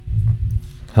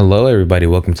Hello, everybody.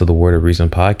 Welcome to the Word of Reason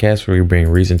podcast, where we bring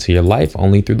reason to your life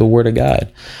only through the Word of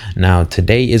God. Now,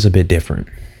 today is a bit different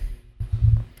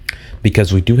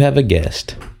because we do have a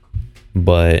guest,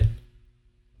 but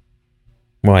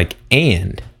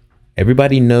and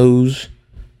everybody knows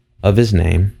of his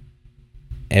name.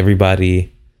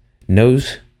 Everybody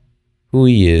knows who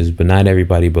he is, but not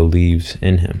everybody believes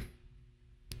in him.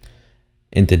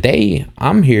 And today,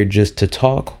 I'm here just to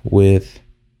talk with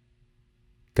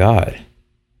God.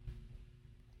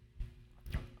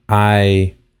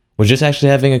 I was just actually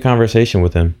having a conversation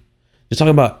with him, just talking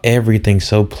about everything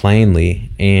so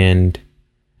plainly, and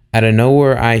out of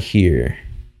nowhere I hear,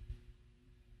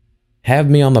 have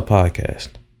me on the podcast.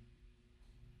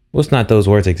 Well, it's not those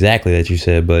words exactly that you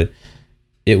said, but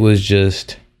it was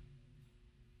just,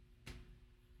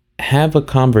 have a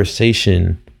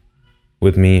conversation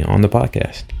with me on the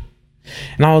podcast.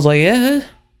 And I was like, yeah,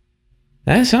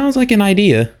 that sounds like an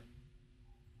idea.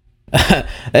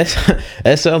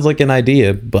 that sounds like an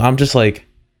idea, but I'm just like,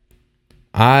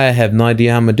 I have no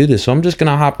idea how I'm gonna do this, so I'm just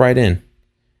gonna hop right in.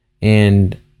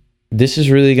 And this is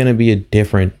really gonna be a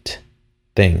different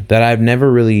thing that I've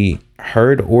never really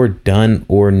heard or done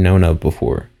or known of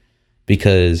before,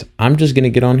 because I'm just gonna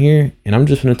get on here and I'm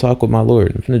just gonna talk with my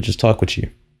Lord. I'm gonna just talk with you,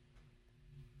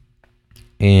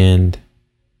 and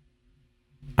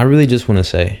I really just want to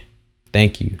say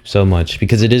thank you so much,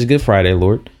 because it is Good Friday,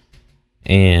 Lord.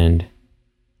 And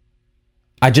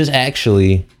I just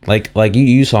actually, like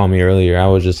you saw me earlier, I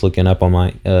was just looking up on my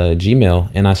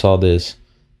Gmail, and I saw this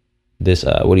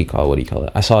what do you call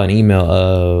it? I saw an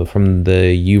email from the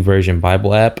YouVersion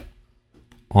Bible app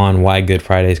on why Good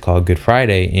Friday is called Good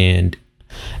Friday. And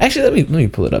actually, let me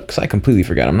pull it up, because I completely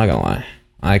forgot. I'm not gonna lie,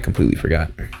 I completely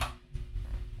forgot.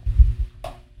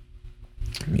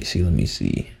 Let me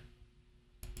see.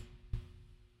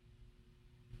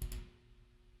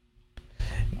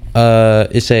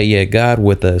 It said, yeah, God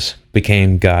with us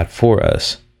became God for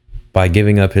us by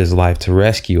giving up his life to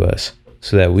rescue us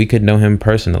so that we could know him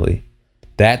personally.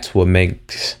 That's what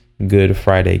makes Good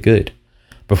Friday good.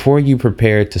 Before you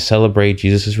prepare to celebrate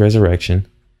Jesus' resurrection,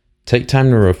 take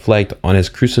time to reflect on his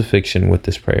crucifixion with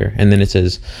this prayer. And then it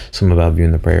says something about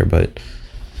viewing the prayer, but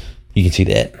you can see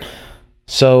that.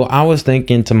 So I was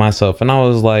thinking to myself, and I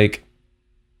was like,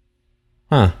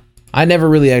 I never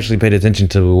really actually paid attention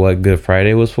to what Good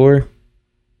Friday was for.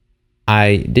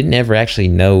 I didn't ever actually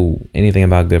know anything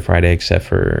about Good Friday except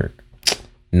for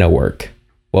no work.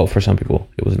 Well, for some people,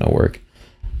 it was no work.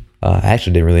 I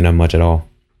actually didn't really know much at all.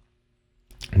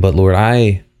 But Lord,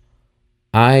 I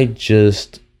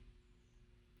just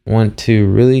want to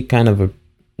really I'm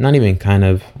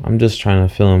just trying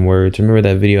to fill in words. Remember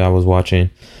that video I was watching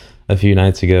a few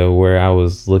nights ago where I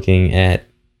was looking at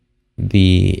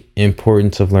the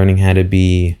importance of learning how to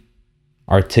be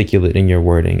articulate in your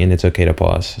wording, and it's okay to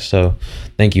pause. So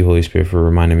thank you, Holy Spirit, for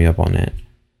reminding me up on that.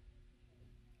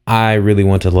 I really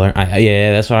want to learn.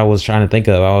 That's what I was trying to think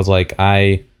of. I was like,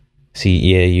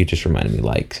 you just reminded me,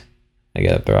 like, I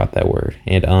gotta throw out that word,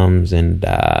 and and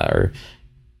or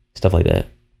stuff like that.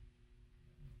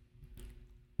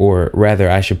 Or rather,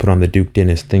 I should put on the Duke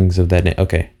Dennis things of that name.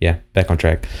 Okay, yeah, back on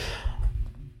track.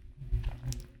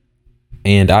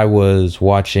 And I was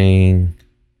watching,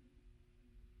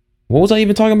 what was I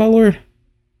even talking about, Lord?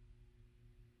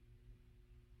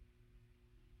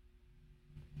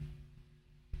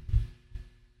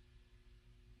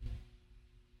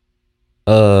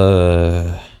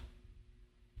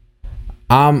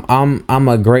 I'm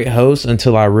a great host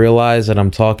until I realize that I'm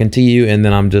talking to you, and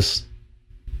then I'm just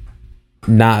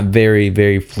not very,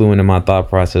 very fluent in my thought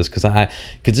process, because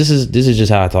this is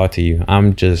just how I talk to you.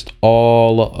 I'm just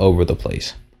all over the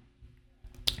place.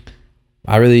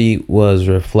 I really was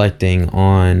reflecting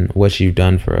on what you've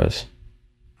done for us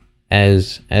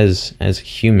as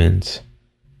humans,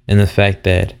 and the fact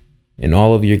that in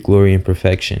all of your glory and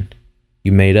perfection,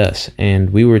 you made us,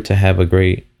 and we were to have a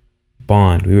great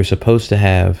bond. We were supposed to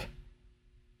have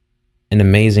an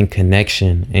amazing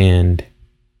connection, and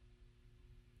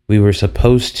we were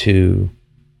supposed to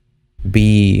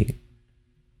be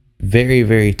very,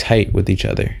 very tight with each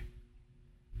other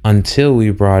until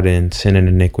we brought in sin and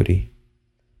iniquity.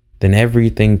 Then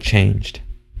everything changed,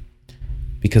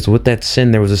 because with that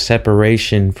sin, there was a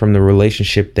separation from the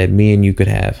relationship that me and you could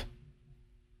have,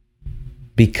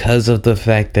 because of the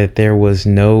fact that there was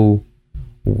no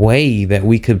way that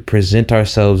we could present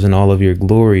ourselves in all of your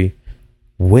glory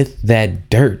with that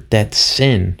dirt, that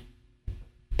sin,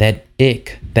 that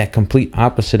ick, that complete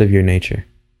opposite of your nature.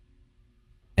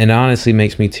 And it honestly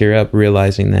makes me tear up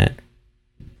realizing that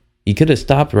you could have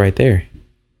stopped right there.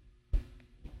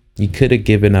 You could have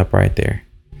given up right there.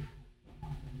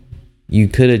 You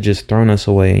could have just thrown us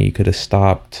away and you could have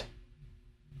stopped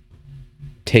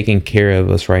taking care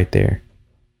of us right there.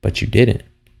 But you didn't.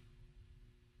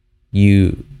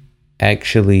 You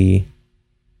actually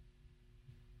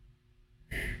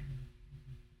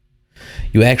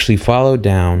followed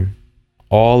down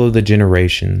all of the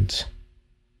generations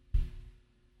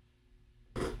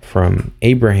from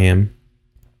Abraham.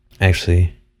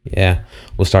 Actually, yeah,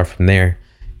 we'll start from there.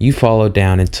 You followed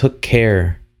down and took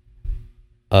care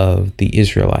of the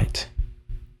Israelites,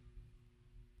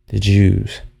 the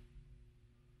Jews.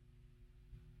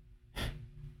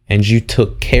 And you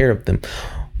took care of them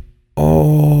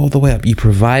all the way up. You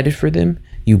provided for them.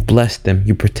 You blessed them.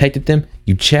 You protected them.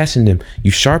 You chastened them.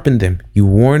 You sharpened them. You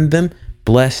warned them,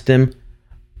 blessed them,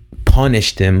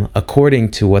 punished them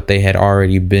according to what they had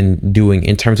already been doing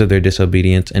in terms of their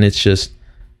disobedience. And it's just,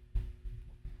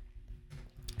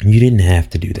 you didn't have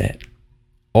to do that.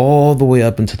 All the way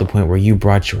up until the point where you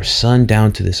brought your son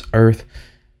down to this earth,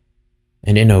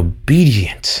 and in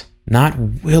obedience, not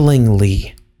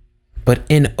willingly, but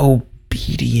in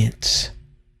obedience,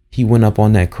 he went up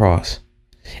on that cross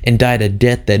and died a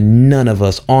death that none of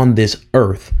us on this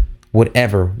earth would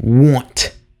ever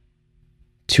want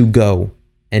to go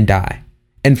and die.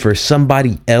 And for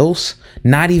somebody else,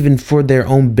 not even for their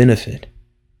own benefit,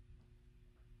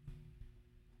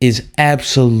 is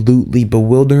absolutely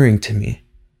bewildering to me.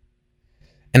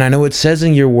 And I know it says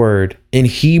in your word in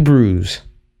Hebrews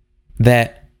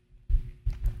that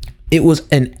it was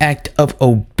an act of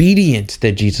obedience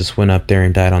that Jesus went up there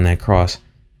and died on that cross.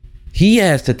 He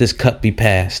asked that this cup be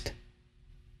passed.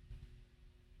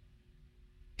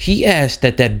 He asked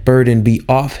that that burden be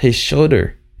off his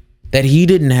shoulder, that he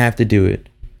didn't have to do it,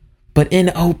 but in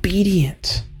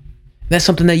obedience. That's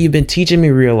something that you've been teaching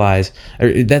me, realize,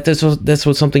 or that's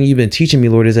what something you've been teaching me,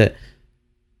 Lord, is that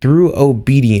through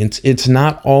obedience, it's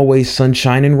not always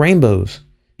sunshine and rainbows.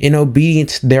 In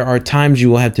obedience, there are times you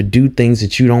will have to do things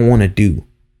that you don't want to do.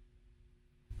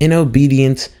 In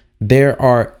obedience, there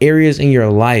are areas in your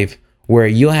life where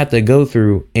you'll have to go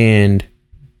through, and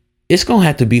it's going to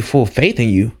have to be full faith in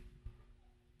you.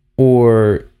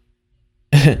 Or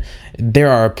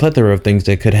there are a plethora of things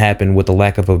that could happen with a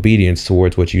lack of obedience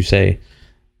towards what you say,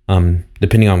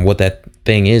 depending on what that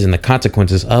thing is and the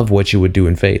consequences of what you would do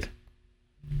in faith.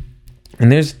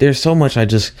 And there's so much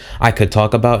I could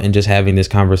talk about in just having this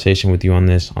conversation with you on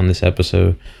this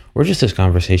episode, or just this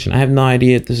conversation. I have no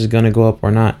idea if this is going to go up or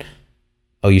not.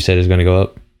 Oh, you said it's going to go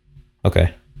up?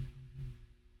 Okay.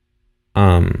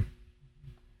 And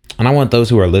I want those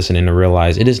who are listening to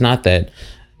realize it is not that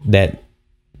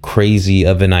crazy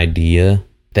of an idea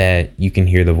that you can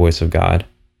hear the voice of God.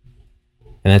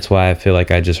 And that's why I feel like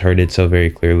I just heard it so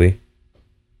very clearly.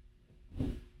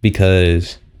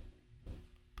 Because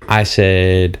I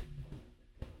said,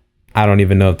 I don't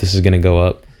even know if this is going to go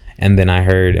up. And then I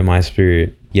heard in my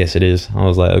spirit, yes, it is. I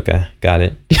was like, okay, got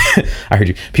it. I heard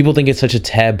you. People think it's such a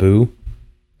taboo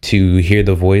to hear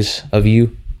the voice of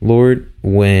you, Lord,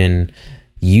 when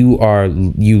you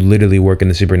literally work in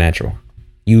the supernatural.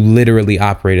 You literally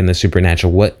operate in the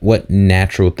supernatural. What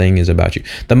natural thing is about you?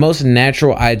 The most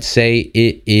natural, I'd say,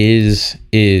 it is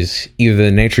either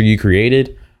the nature you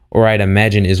created, or I'd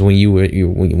imagine is when you were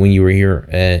here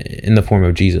in the form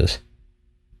of Jesus.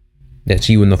 That's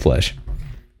you in the flesh.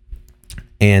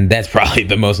 And that's probably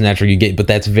the most natural you get. But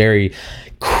that's very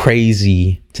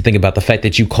crazy to think about, the fact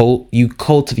that you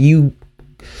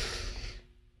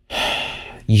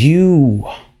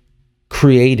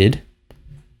created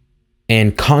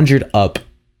and conjured up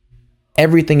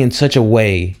everything in such a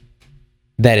way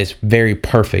that is very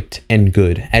perfect and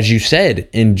good. As you said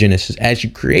in Genesis, as you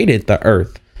created the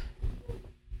earth,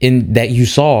 in that you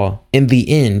saw in the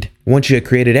end, once you had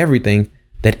created everything,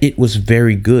 that it was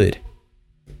very good.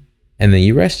 And then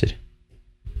you rested.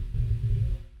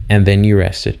 And then you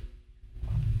rested.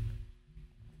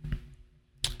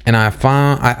 And I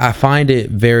find it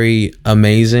very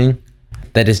amazing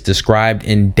that it's described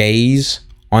in days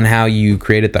on how you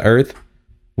created the earth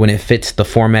when it fits the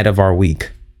format of our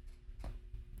week.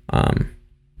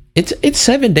 It's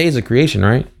 7 days of creation,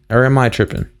 right? Or am I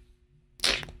tripping?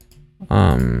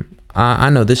 I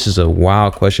know this is a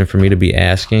wild question for me to be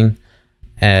asking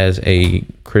as a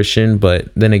Christian, but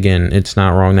then again, it's not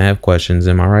wrong to have questions.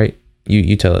 Am I right?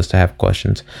 You tell us to have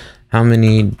questions. How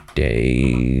many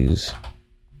days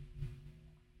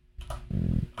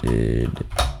did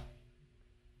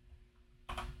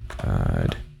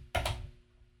God?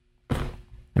 How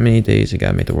many days did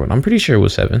God make the world? I'm pretty sure it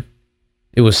was 7.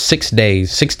 It was 6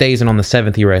 days. 6 days, and on the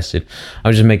 7th he rested. I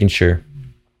was just making sure.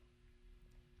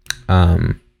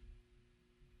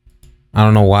 I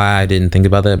don't know why I didn't think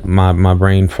about that. My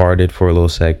brain farted for a little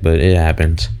sec, but it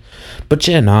happens. But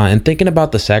yeah, nah. And thinking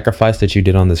about the sacrifice that you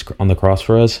did on the cross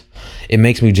for us, it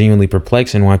makes me genuinely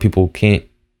perplexed and why people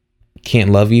can't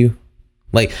love you.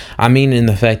 Like, I mean, in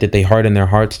the fact that they harden their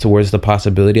hearts towards the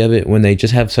possibility of it when they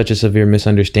just have such a severe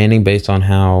misunderstanding based on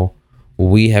how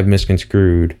we have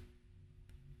misconstrued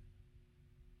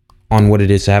on what it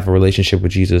is to have a relationship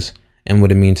with Jesus and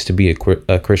what it means to be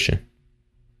a Christian,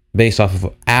 based off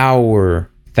of our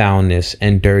foulness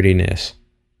and dirtiness,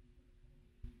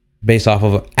 based off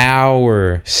of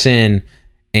our sin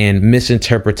and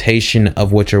misinterpretation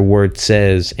of what your word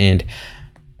says, and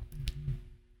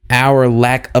our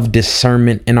lack of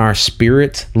discernment in our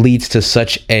spirits leads to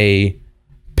such a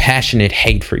passionate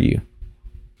hate for you.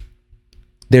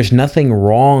 There's nothing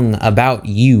wrong about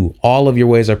you. All of your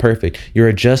ways are perfect. You're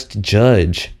a just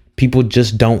judge. People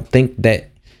just don't think that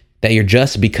you're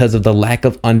just because of the lack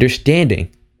of understanding.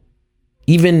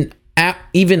 Even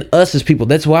us as people.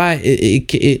 That's why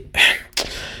it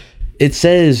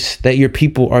says that your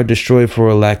people are destroyed for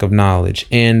a lack of knowledge.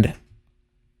 And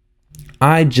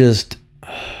I just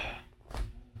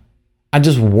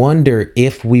wonder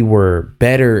if we were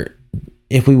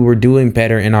doing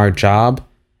better in our job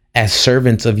as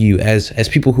servants of you, as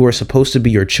people who are supposed to be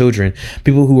your children,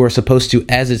 people who are supposed to,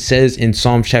 as it says in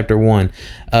Psalm chapter 1,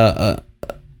 a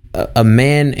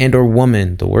man and or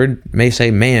woman. The word may say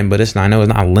man, but it's not. I know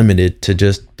it's not limited to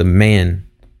just the man,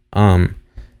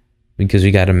 because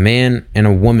we got a man and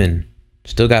a woman.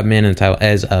 Still got man in the title.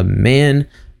 As a man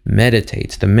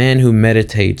meditates, the man who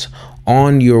meditates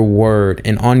on your word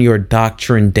and on your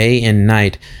doctrine day and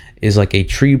night is like a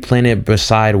tree planted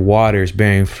beside waters,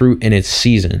 bearing fruit in its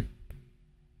season,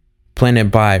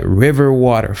 planted by river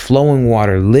water, flowing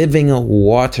water, living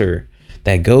water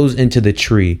that goes into the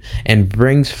tree and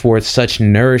brings forth such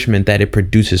nourishment that it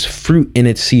produces fruit in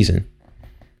its season.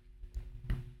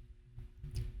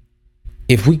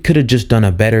 If we could have just done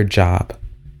a better job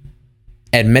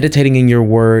at meditating in your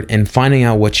word and finding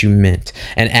out what you meant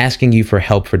and asking you for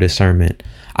help for discernment,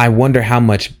 I wonder how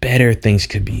much better things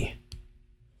could be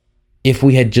if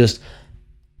we had just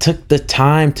took the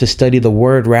time to study the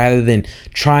word rather than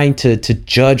trying to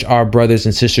judge our brothers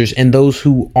and sisters and those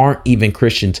who aren't even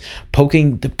Christians,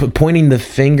 pointing the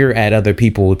finger at other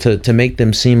people to make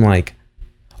them seem like,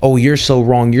 oh, you're so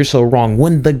wrong,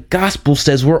 when the gospel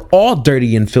says we're all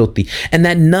dirty and filthy and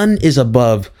that none is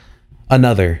above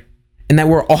another, and that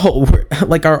we're all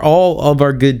all of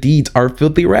our good deeds are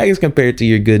filthy rags compared to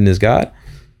your goodness, God.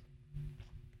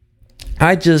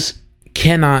 I just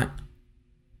cannot.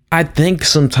 I think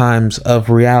sometimes of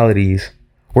realities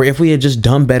where if we had just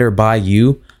done better by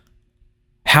you,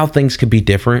 how things could be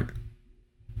different,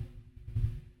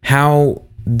 how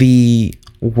the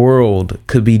world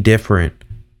could be different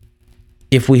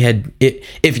if we had,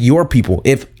 if your people,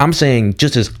 if I'm saying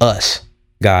just as us,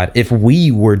 God, if we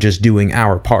were just doing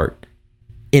our part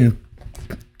in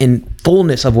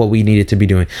fullness of what we needed to be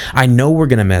doing. I know we're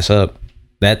going to mess up.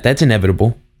 That's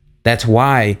inevitable. That's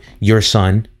why your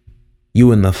son,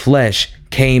 you in the flesh,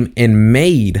 came and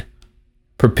made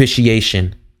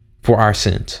propitiation for our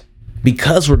sins,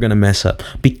 because we're going to mess up,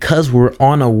 because we're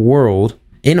in a world,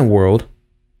 even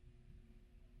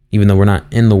though we're not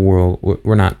in the world,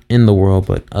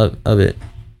 but of it.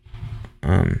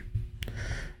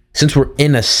 Since we're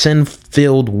in a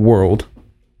sin-filled world,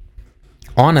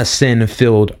 on a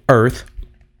sin-filled earth,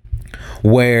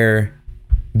 where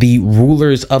the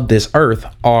rulers of this earth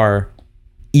are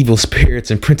evil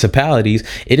spirits and principalities,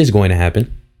 it is going to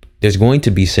happen. There's going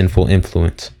to be sinful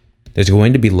influence. There's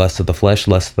going to be lust of the flesh,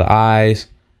 lust of the eyes,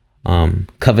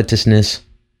 covetousness.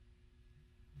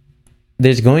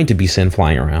 There's going to be sin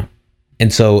flying around.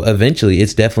 And so eventually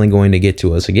it's definitely going to get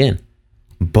to us again.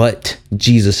 But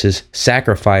Jesus's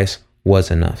sacrifice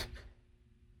was enough.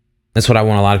 That's what I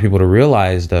want a lot of people to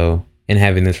realize, though, in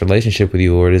having this relationship with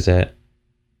you, Lord, is that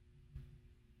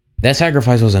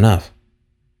sacrifice was enough.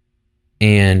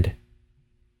 And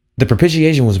the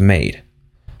propitiation was made.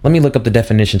 Let me look up the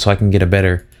definition so I can get a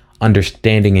better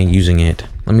understanding and using it.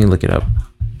 Let me look it up.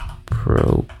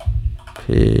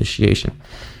 Propitiation.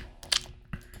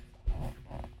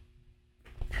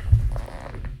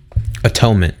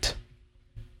 Atonement.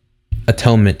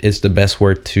 Atonement is the best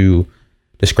word to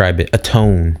describe it.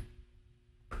 Atone.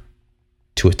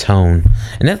 To atone.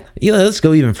 And that, let's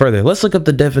go even further. Let's look up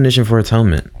the definition for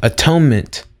atonement.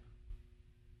 Atonement.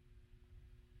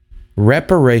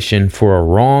 Reparation for a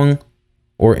wrong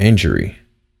or injury.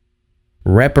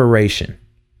 Reparation.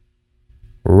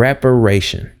 Let's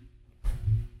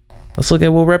look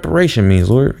at what reparation means,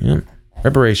 Lord. Yep.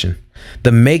 Reparation.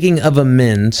 The making of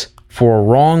amends for a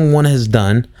wrong one has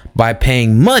done by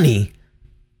paying money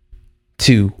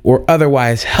to or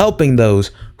otherwise helping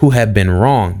those who have been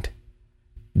wronged.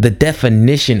 The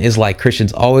definition is like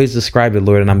Christians always describe it,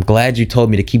 Lord, and I'm glad you told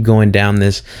me to keep going down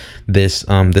this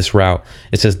route.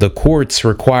 It says the courts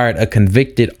required a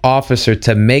convicted officer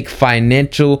to make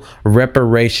financial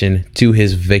reparation to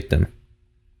his victim.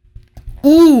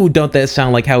 Ooh, don't that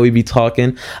sound like how we be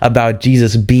talking about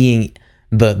Jesus being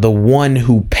the one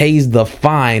who pays the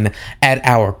fine at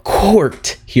our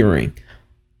court hearing?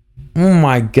 Oh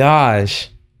my gosh.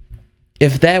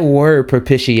 If that word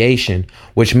propitiation,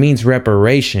 which means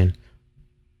reparation,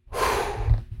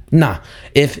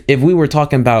 if we were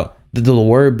talking about the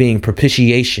word being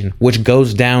propitiation, which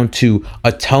goes down to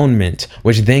atonement,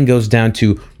 which then goes down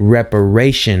to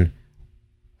reparation.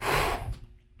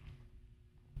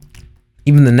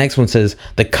 Even the next one says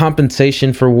the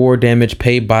compensation for war damage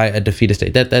paid by a defeated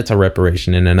state. That's a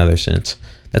reparation in another sense.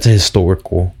 That's a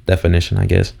historical definition, I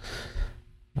guess.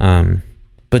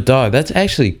 But dog, that's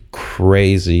actually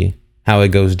crazy how it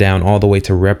goes down all the way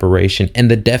to reparation.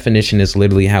 And the definition is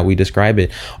literally how we describe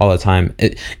it all the time.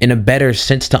 In a better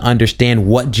sense to understand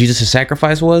what Jesus'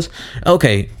 sacrifice was.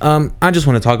 Okay, I just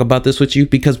want to talk about this with you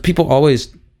because people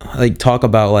always like talk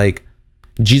about like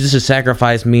Jesus'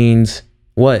 sacrifice means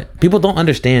what? People don't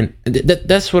understand.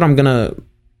 That's what I'm going to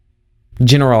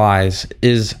generalize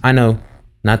is, I know,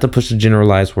 not to push the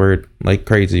generalized word like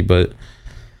crazy, but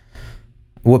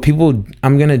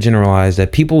I'm going to generalize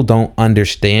that people don't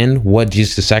understand what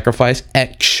Jesus' sacrifice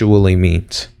actually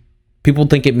means. People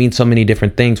think it means so many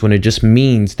different things when it just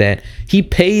means that he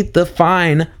paid the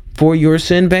fine for your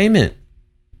sin payment.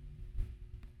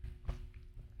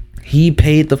 You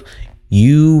paid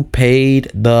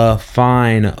the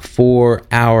fine for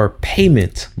our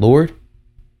payment, Lord.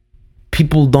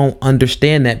 People don't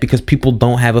understand that because people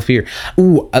don't have a fear.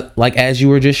 Like as you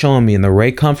were just showing me in the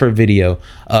Ray Comfort video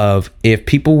of if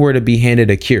people were to be handed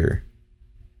a cure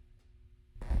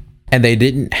and they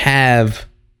didn't have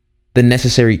the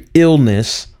necessary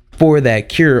illness for that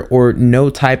cure or no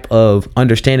type of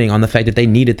understanding on the fact that they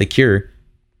needed the cure,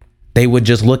 they would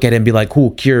just look at it and be like,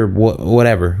 cool, cure,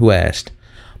 whatever, who asked?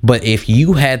 But if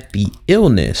you had the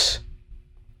illness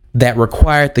that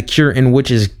required the cure in which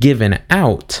is given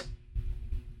out,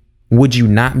 would you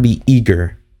not be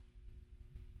eager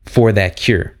for that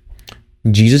cure?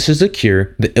 Jesus is the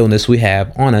cure. The illness we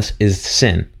have on us is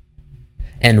sin.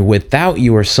 And without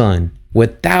your son,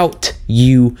 without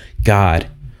you, God,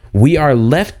 we are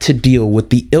left to deal with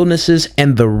the illnesses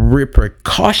and the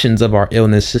repercussions of our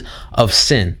illnesses of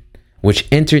sin, which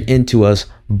entered into us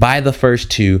by the first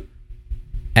two,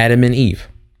 Adam and Eve.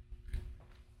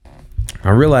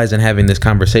 I realize in having this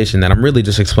conversation that I'm really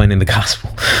just explaining the gospel.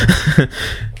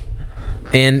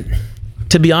 And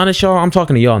to be honest, y'all, I'm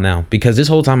talking to y'all now because this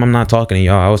whole time I'm not talking to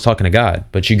y'all. I was talking to God,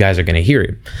 but you guys are going to hear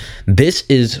it. This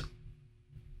is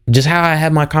just how I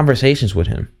have my conversations with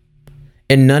him.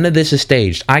 And none of this is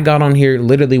staged. I got on here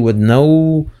literally with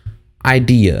no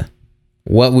idea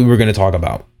what we were going to talk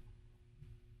about.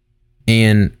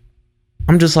 And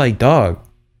I'm just like, dog,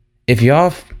 if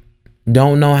y'all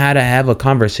don't know how to have a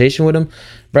conversation with him,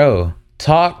 bro,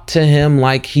 talk to him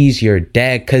like he's your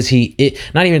dad, because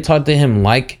not even talk to him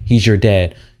like he's your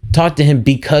dad. Talk to him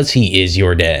because he is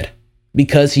your dad,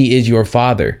 because he is your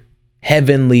father.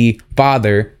 Heavenly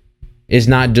Father is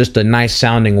not just a nice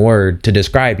sounding word to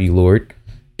describe you, Lord.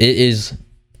 It is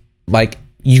like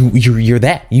you're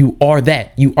that. You are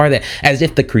that. You are that. As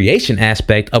if the creation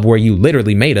aspect of where you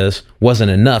literally made us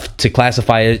wasn't enough to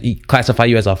classify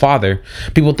you as a father.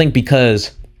 People think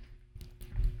because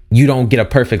you don't get a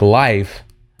perfect life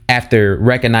after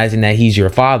recognizing that he's your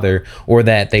father, or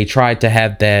that they tried to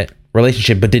have that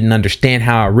relationship but didn't understand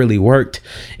how it really worked,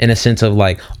 in a sense of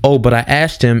like, oh, but I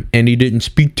asked him and he didn't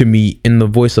speak to me in the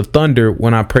voice of thunder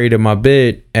when I prayed in my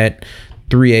bed at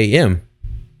 3 a.m.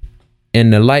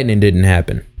 and the lightning didn't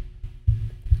happen.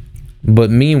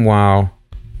 But meanwhile,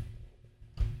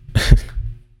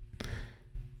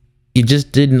 he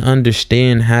just didn't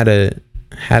understand how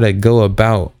to go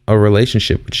about a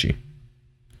relationship with you.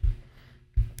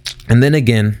 And then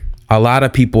again, a lot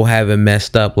of people have it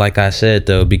messed up, like I said,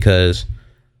 though, because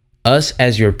us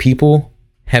as your people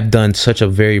have done such a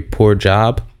very poor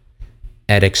job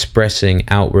at expressing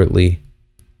outwardly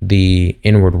the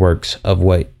inward works of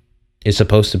what is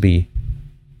supposed to be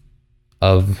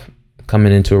of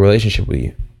coming into a relationship with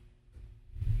you.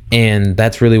 And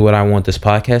that's really what I want this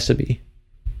podcast to be.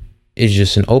 It's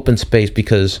just an open space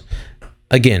because,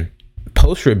 again,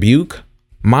 post rebuke,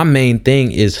 my main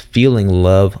thing is feeling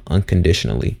love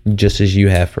unconditionally, just as you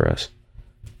have for us.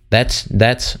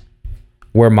 That's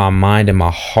where my mind and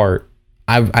my heart,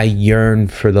 I yearn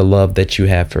for the love that you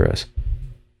have for us.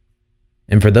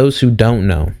 And for those who don't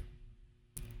know,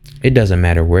 it doesn't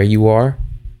matter where you are.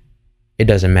 It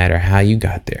doesn't matter how you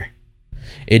got there.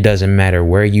 It doesn't matter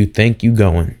where you think you're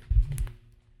going.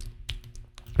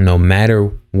 No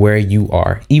matter where you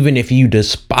are, even if you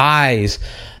despise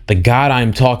the God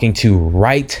I'm talking to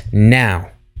right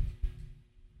now,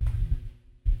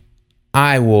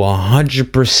 I will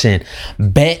 100%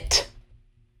 bet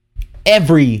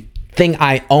everything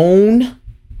I own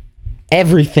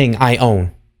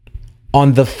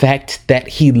on the fact that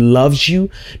he loves you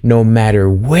no matter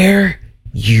where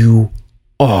you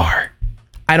are.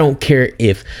 I don't care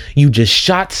if you just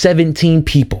shot 17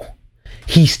 people.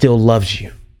 He still loves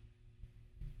you.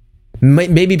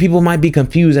 Maybe people might be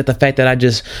confused at the fact that I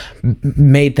just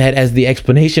made that as the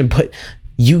explanation, but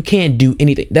you can't do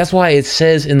anything. That's why it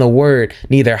says in the word,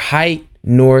 neither height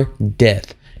nor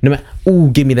depth. No matter. Ooh,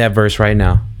 give me that verse right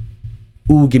now.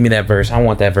 Ooh, give me that verse. I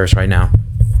want that verse right now.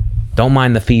 Don't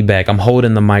mind the feedback. I'm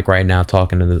holding the mic right now,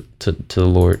 talking to the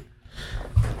Lord.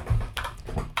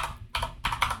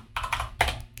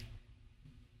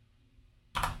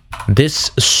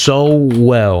 This so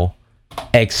well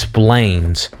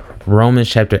explains Romans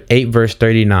chapter 8, verse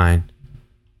 39.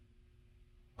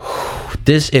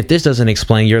 If this doesn't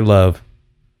explain your love,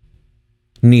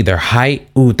 neither height.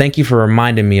 Ooh, thank you for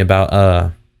reminding me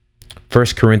about 1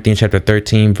 Corinthians chapter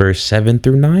 13, verse 7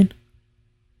 through 9.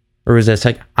 Or is that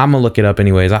second? I'm gonna look it up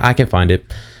anyways. I can find it.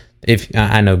 If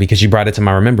I know, because you brought it to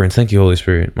my remembrance. Thank you, Holy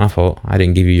Spirit. My fault. I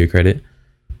didn't give you your credit.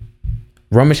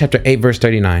 Romans chapter 8, verse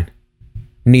 39.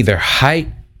 Neither height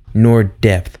nor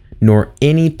depth nor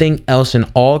anything else in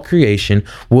all creation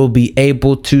will be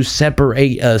able to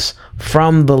separate us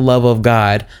from the love of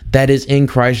God that is in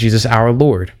Christ Jesus our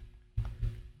Lord.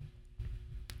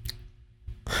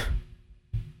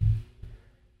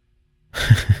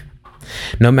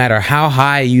 No matter how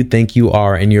high you think you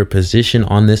are in your position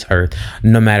on this earth,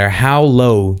 no matter how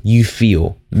low you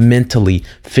feel mentally,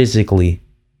 physically,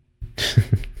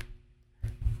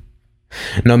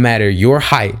 no matter your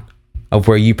height of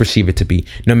where you perceive it to be,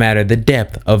 no matter the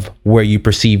depth of where you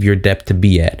perceive your depth to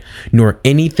be at, nor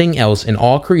anything else in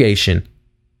all creation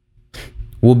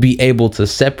will be able to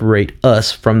separate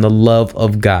us from the love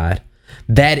of God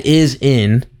that is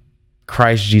in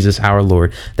Christ Jesus our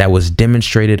Lord, that was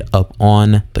demonstrated up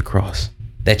on the cross,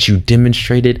 that you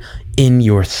demonstrated in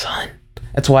your Son.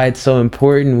 That's why it's so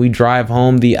important we drive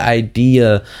home the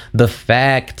idea, the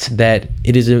fact that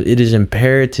it is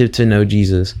imperative to know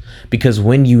Jesus, because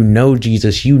when you know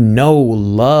Jesus, you know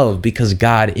love, because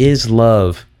God is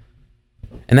love.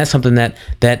 And that's something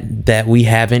that we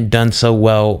haven't done so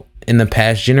well in the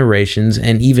past generations,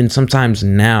 and even sometimes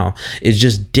now, is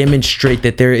just demonstrate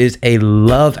that there is a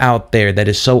love out there that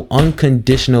is so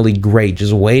unconditionally great,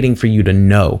 just waiting for you to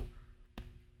know.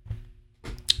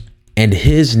 And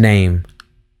his name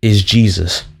is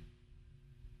Jesus.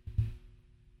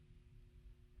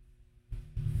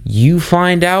 You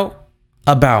find out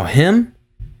about him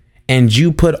and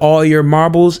you put all your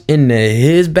marbles into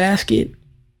his basket.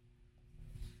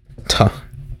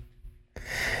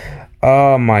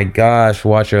 Oh my gosh,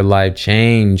 watch your life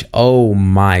change. Oh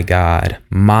my God.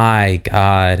 My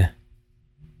God.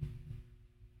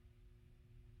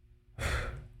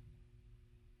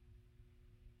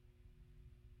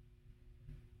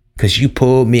 Because you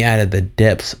pulled me out of the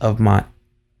depths of my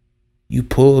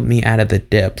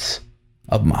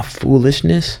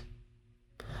foolishness,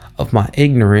 of my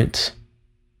ignorance.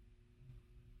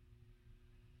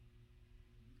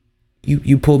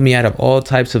 You pulled me out of all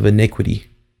types of iniquity.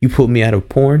 You pulled me out of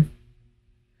porn.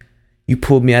 You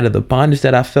pulled me out of the bondage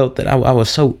that I felt, that I was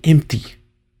so empty.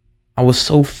 I was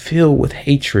so filled with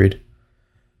hatred.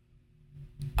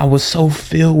 I was so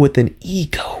filled with an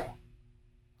ego.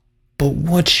 But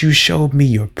once you showed me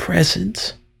your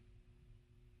presence,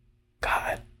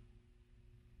 God,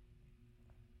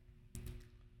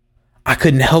 I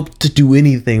couldn't help to do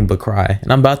anything but cry.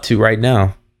 And I'm about to right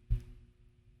now.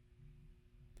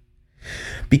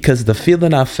 Because the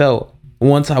feeling I felt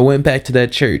once I went back to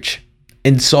that church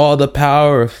and saw the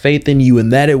power of faith in you,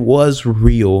 and that it was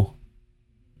real.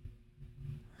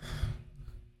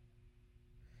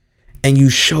 And you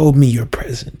showed me your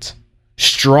presence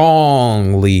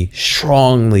strongly.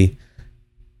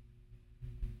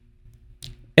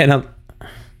 And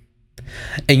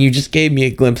you just gave me a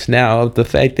glimpse now of the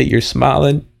fact that you're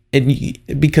smiling. And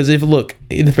because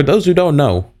for those who don't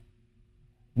know,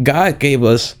 God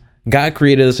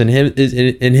created us in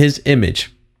his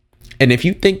image. And if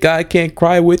you think God can't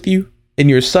cry with you in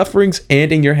your sufferings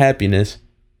and in your happiness,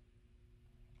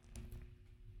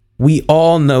 we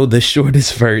all know the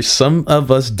shortest verse. Some of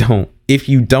us don't. If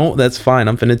you don't, that's fine.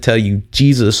 I'm finna tell you,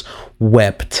 Jesus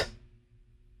wept.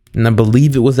 And I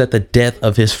believe it was at the death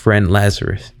of his friend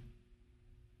Lazarus.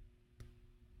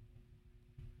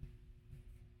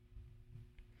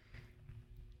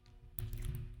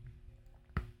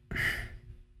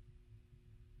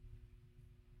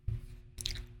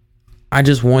 I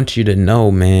just want you to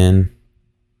know, man,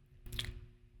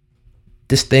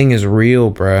 this thing is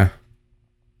real, bruh.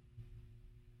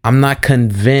 I'm not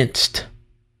convinced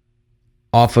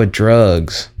off of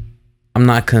drugs. I'm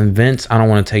not convinced. I don't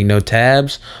want to take no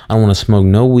tabs. I don't want to smoke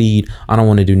no weed. I don't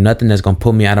want to do nothing that's going to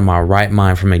put me out of my right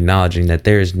mind from acknowledging that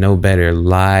there is no better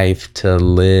life to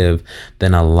live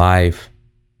than a life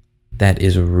that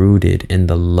is rooted in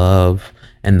the love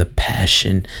and the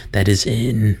passion that is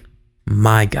in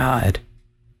my God,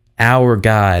 our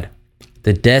God,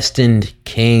 the destined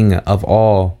King of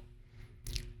all.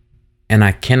 And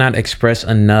I cannot express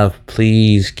enough.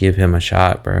 Please give him a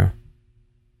shot, bro.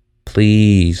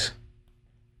 Please.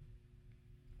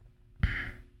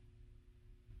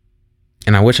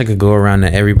 And I wish I could go around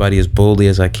to everybody as boldly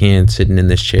as I can sitting in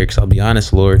this chair. Because I'll be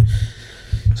honest, Lord,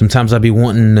 sometimes I'll be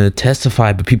wanting to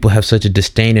testify, but people have such a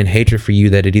disdain and hatred for you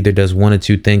that it either does one or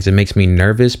two things. It makes me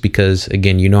nervous because,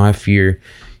 again, you know I fear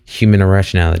human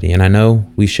irrationality. And I know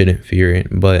we shouldn't fear it,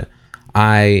 but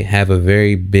I have a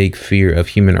very big fear of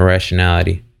human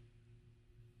irrationality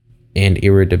and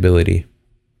irritability.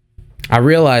 I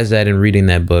realized that in reading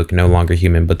that book, No Longer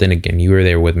Human, but then again, you were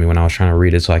there with me when I was trying to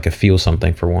read it so I could feel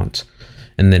something for once.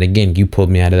 And then again, you pulled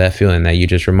me out of that feeling that you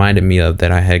just reminded me of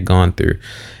that I had gone through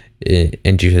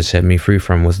and you had set me free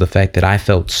from, was the fact that I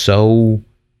felt so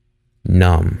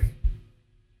numb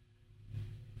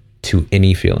to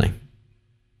any feeling.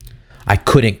 I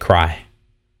couldn't cry.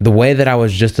 The way that I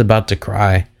was just about to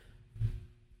cry,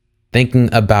 thinking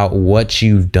about what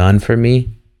you've done for me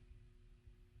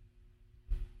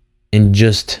and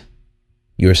just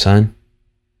your son,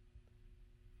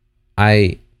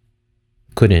 I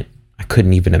couldn't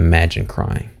even imagine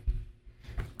crying.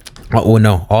 Oh, well,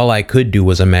 no, all I could do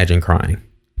was imagine crying.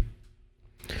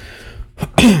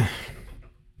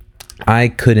 I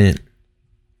couldn't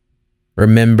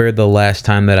remember the last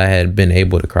time that I had been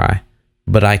able to cry,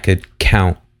 but I could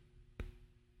count,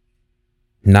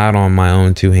 not on my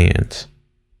own two hands.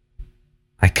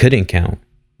 I couldn't count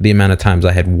the amount of times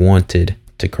I had wanted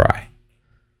to cry,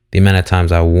 the amount of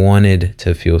times I wanted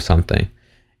to feel something.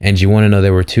 And you want to know,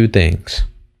 there were two things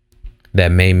that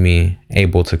made me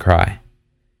able to cry.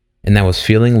 And that was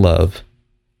feeling love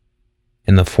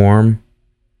in the form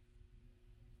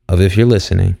of, if you're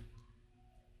listening,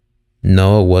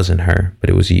 no, it wasn't her, but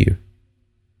it was you.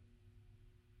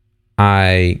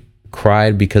 I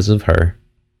cried because of her.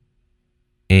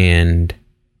 And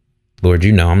Lord,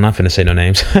 you know, I'm not finna say no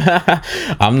names.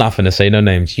 I'm not finna say no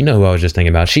names. You know who I was just thinking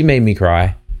about. She made me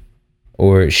cry,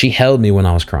 or she held me when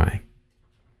I was crying.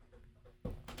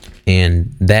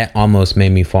 And that almost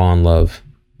made me fall in love,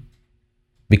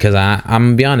 because I'm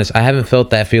gonna be honest, I haven't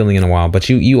felt that feeling in a while, but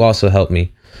you also helped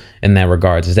me in that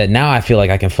regards, is that now I feel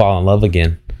like I can fall in love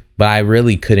again, but I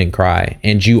really couldn't cry.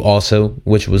 And you also,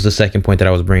 which was the second point that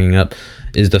I was bringing up,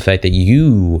 is the fact that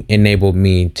you enabled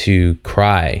me to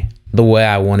cry the way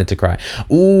I wanted to cry.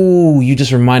 Ooh, you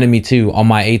just reminded me too, on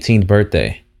my 18th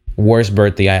birthday, worst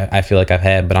birthday I feel like I've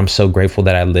had, but I'm so grateful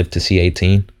that I lived to see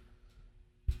 18.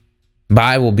 But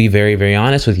I will be very, very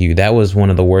honest with you. That was one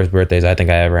of the worst birthdays I think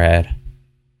I ever had.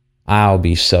 I'll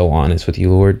be so honest with you,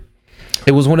 Lord.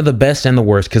 It was one of the best and the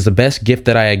worst, because the best gift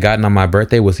that I had gotten on my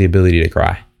birthday was the ability to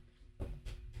cry.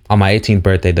 On my 18th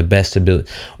birthday, the best ability.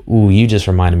 Ooh, you just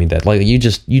reminded me that. Like you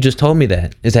just told me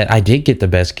that. Is that I did get the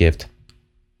best gift.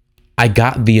 I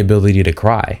got the ability to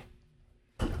cry.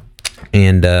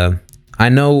 And I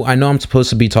know I'm supposed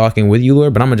to be talking with you,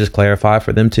 Lord, but I'm gonna just clarify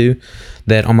for them too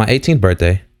that on my 18th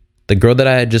birthday, the girl that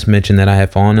I had just mentioned that I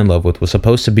had fallen in love with was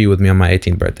supposed to be with me on my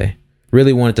 18th birthday.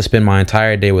 Really wanted to spend my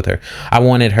entire day with her. I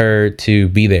wanted her to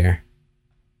be there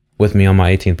with me on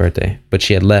my 18th birthday, but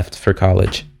she had left for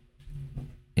college.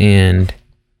 And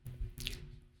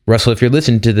Russell, if you're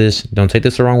listening to this, don't take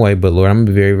this the wrong way, but Lord, I'm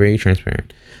gonna be very, very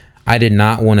transparent. I did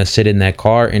not want to sit in that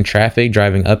car in traffic,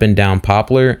 driving up and down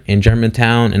Poplar in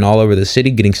Germantown and all over the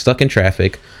city, getting stuck in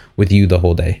traffic with you the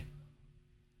whole day.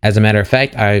 As a matter of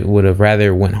fact, I would have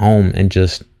rather went home and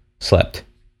just slept,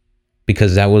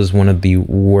 because that was one of the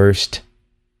worst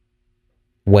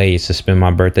ways to spend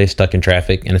my birthday, stuck in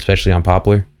traffic, and especially on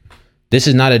Poplar. This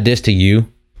is not a diss to you,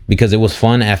 because it was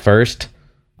fun at first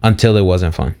until it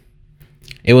wasn't fun.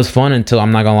 It was fun until,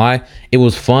 I'm not gonna lie, it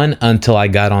was fun until I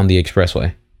got on the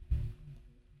expressway.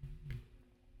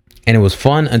 And it was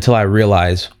fun until I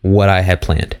realized what I had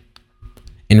planned.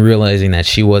 and realizing that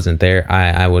she wasn't there,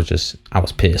 I was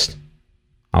pissed.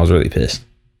 I was really pissed.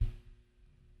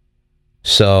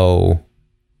 So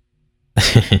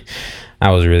I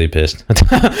was really pissed.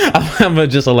 I'm gonna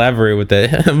just elaborate with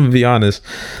that. I'm gonna be honest.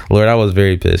 Lord, I was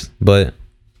very pissed. But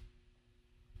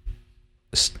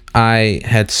I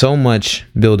had so much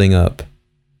building up.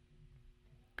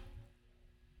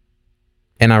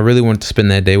 And I really wanted to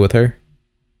spend that day with her.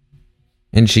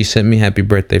 And she sent me happy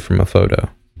birthday from a photo.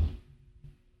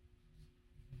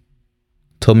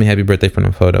 Told me happy birthday from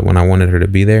a photo when I wanted her to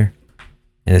be there.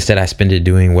 And instead I spent it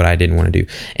doing what I didn't want to do.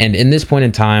 And in this point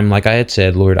in time, like I had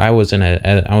said, Lord, I was in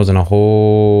a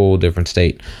whole different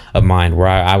state of mind where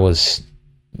I was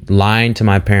lying to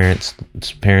my parents.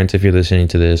 Parents, if you're listening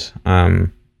to this,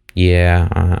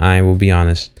 I will be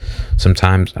honest.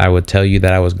 Sometimes I would tell you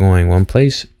that I was going one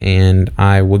place and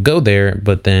I would go there,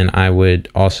 but then I would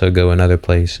also go another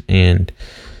place and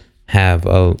have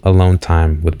alone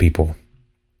time with people.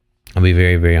 I'll be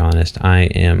very, very honest. I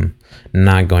am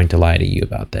not going to lie to you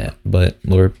about that. But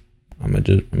Lord, I'm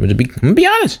gonna be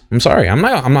honest. I'm sorry. I'm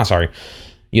not sorry.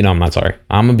 You know, I'm not sorry.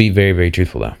 I'm gonna be very, very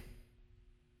truthful though.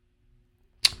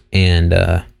 And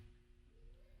where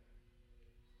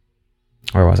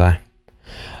was I?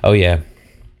 Oh yeah.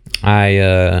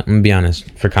 I'm gonna be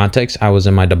honest. For context, I was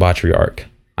in my debauchery arc.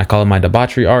 I call it my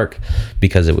debauchery arc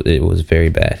because it was very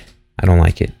bad. I don't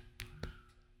like it.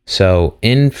 So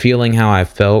in feeling how I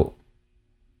felt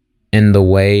in the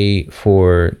way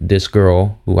for this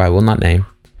girl, who I will not name,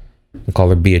 I'll call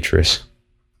her Beatrice.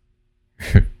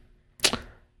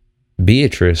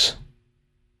 Beatrice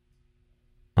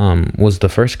was the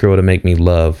first girl to make me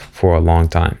love for a long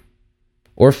time,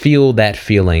 or feel that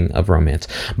feeling of romance.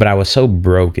 But I was so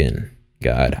broken,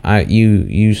 God.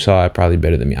 You saw it probably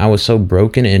better than me. I was so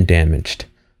broken and damaged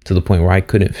to the point where I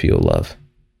couldn't feel love.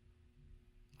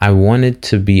 I wanted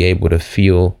to be able to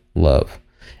feel love.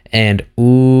 And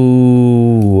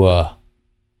the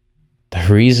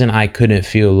reason I couldn't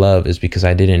feel love is because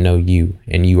I didn't know you,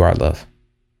 and you are love.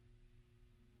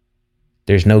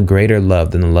 There's no greater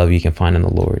love than the love you can find in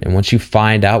the Lord. And once you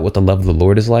find out what the love of the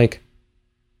Lord is like,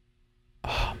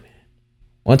 oh man.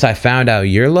 Once I found out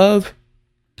your love,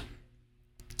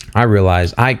 I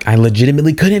realized I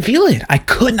legitimately couldn't feel it. I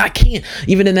can't.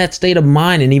 Even in that state of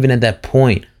mind, and even at that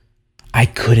point, I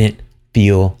couldn't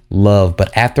feel love.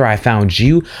 But after I found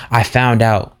you, I found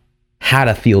out how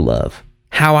to feel love,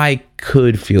 how I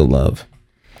could feel love.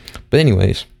 But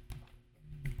anyways,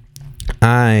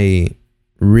 I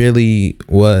really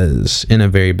was in a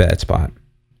very bad spot,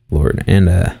 Lord. And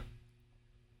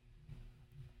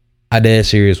I dead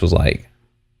serious was like,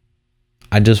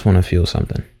 I just want to feel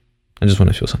something. I just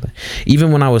want to feel something.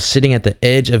 Even when I was sitting at the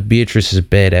edge of Beatrice's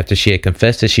bed after she had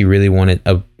confessed that she really wanted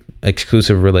a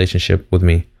exclusive relationship with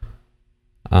me,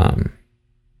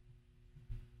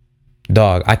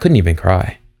 dog, I couldn't even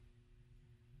cry.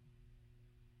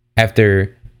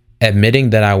 After admitting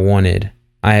that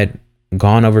I had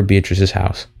gone over Beatrice's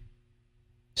house,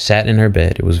 sat in her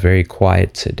bed. It was very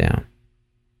quiet, sit down.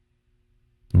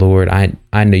 Lord,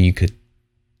 I know you could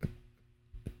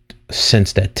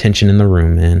sense that tension in the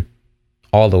room, man.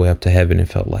 All the way up to heaven, it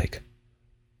felt like.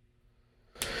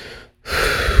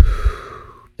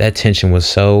 That tension was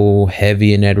so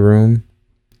heavy in that room.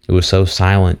 It was so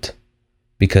silent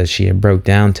because she had broke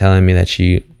down telling me that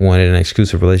she wanted an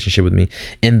exclusive relationship with me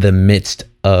in the midst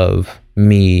of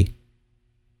me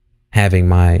having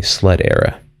my slut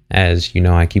era, as you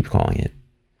know, I keep calling it.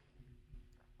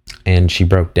 And she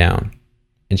broke down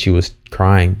and she was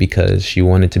crying because she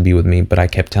wanted to be with me. But I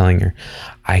kept telling her,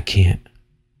 I can't,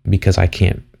 because I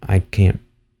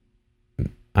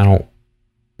don't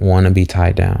want to be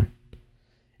tied down.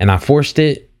 And I forced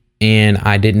it, and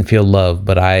I didn't feel love,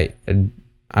 but I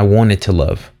wanted to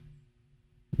love,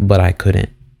 but I couldn't.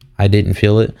 I didn't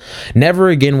feel it. Never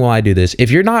again will I do this. If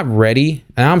you're not ready,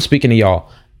 and I'm speaking to y'all,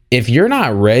 if you're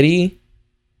not ready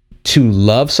to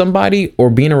love somebody or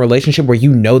be in a relationship where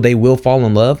you know they will fall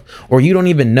in love, or you don't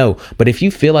even know, but if you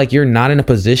feel like you're not in a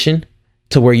position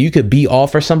to where you could be all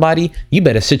for somebody, you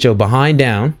better sit your behind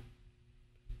down.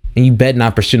 And you better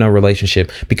not pursue no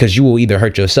relationship, because you will either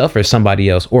hurt yourself or somebody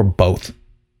else, or both,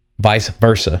 vice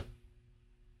versa.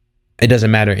 It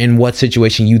doesn't matter in what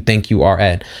situation you think you are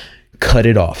at. Cut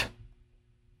it off.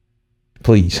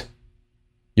 Please.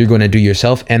 You're going to do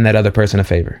yourself and that other person a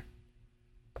favor.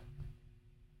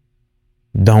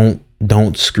 Don't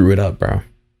screw it up, bro.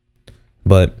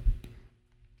 But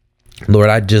Lord,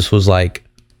 I just was like,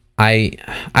 I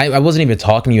wasn't even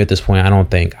talking to you at this point. I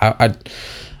don't think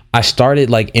I started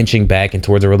like inching back and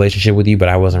towards a relationship with you, but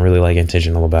I wasn't really like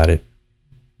intentional about it.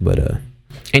 But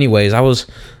anyways, I was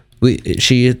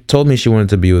she told me she wanted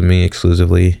to be with me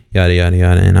exclusively, yada yada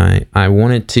yada, and I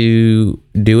wanted to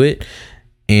do it,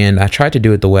 and I tried to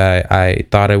do it the way I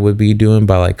thought I would be doing,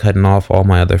 by like cutting off all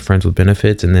my other friends with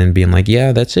benefits and then being like,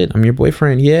 yeah, that's it, I'm your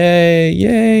boyfriend,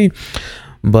 yay.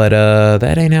 But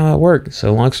that ain't how it worked.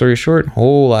 So long story short,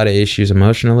 whole lot of issues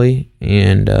emotionally,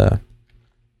 and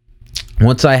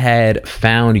once I had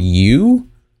found you,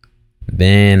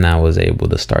 then I was able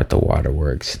to start the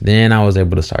waterworks. Then I was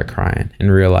able to start crying and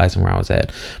realizing where I was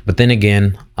at. But then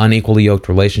again, unequally yoked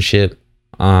relationship.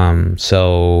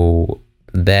 So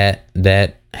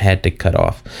that had to cut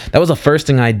off. That was the first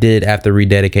thing I did after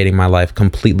rededicating my life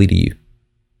completely to you,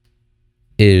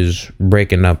 is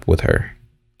breaking up with her.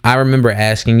 I remember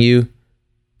asking you,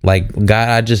 like, God,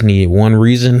 I just need one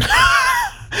reason.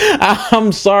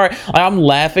 I'm sorry. I'm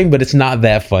laughing, but it's not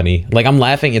that funny. Like, I'm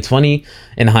laughing. It's funny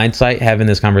in hindsight having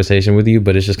this conversation with you,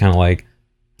 but it's just kind of like,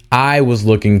 I was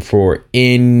looking for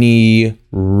any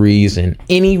reason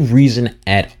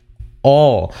at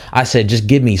all. I said, just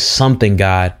give me something,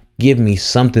 God. Give me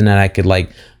something that I could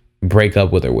like break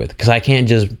up with her with. Because I can't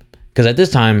just, because at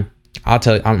this time,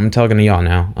 I'm talking to y'all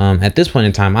now. At this point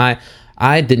in time,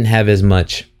 I didn't have as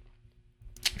much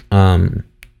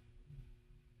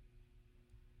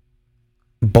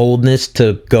boldness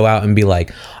to go out and be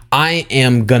like, I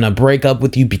am gonna break up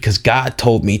with you because God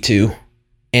told me to,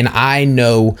 and I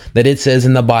know that it says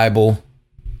in the Bible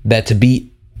that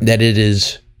it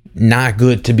is not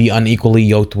good to be unequally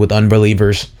yoked with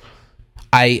unbelievers.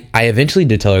 I eventually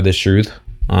did tell her this truth,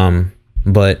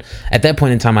 but at that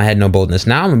point in time I had no boldness.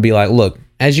 Now I'm gonna be like, look,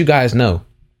 as you guys know,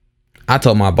 I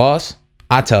told my boss,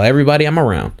 I tell everybody I'm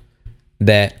around,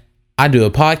 that I do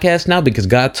a podcast now because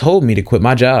God told me to quit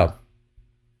my job.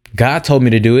 God told me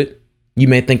to do it. You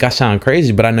may think I sound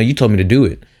crazy, but I know you told me to do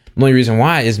it. The only reason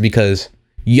why is because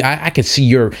I could see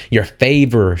your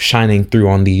favor shining through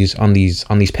on these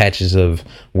patches of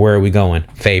where are we going?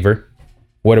 Favor.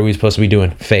 What are we supposed to be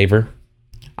doing? Favor.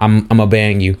 I'm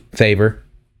obeying you. Favor.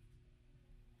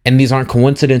 And these aren't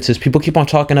coincidences. People keep on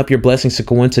chalking up your blessings to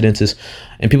coincidences,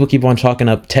 and people keep on chalking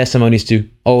up testimonies to,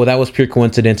 oh, that was pure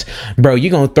coincidence. Bro,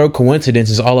 you're going to throw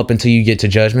coincidences all up until you get to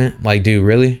judgment? Like, dude,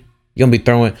 really? You're going to be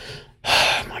throwing...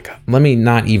 Oh my God. Let me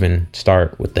not even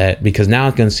start with that, because now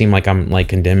it's going to seem like I'm like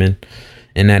condemning,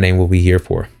 and that ain't what we here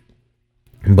for.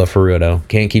 But for real though,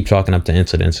 can't keep chalking up to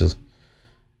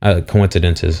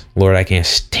coincidences. Lord, I can't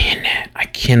stand that. I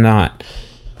cannot.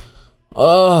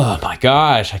 Oh my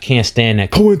gosh, I can't stand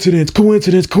that. Coincidence.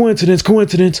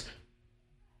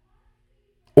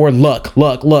 Or luck.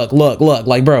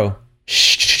 Like, bro,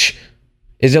 shh.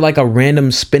 Is it like a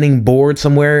random spinning board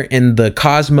somewhere in the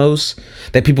cosmos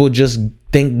that people just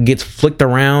think gets flicked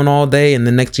around all day, and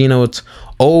the next thing you know, it's,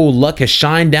 oh, luck has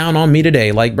shined down on me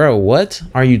today? Like, bro, what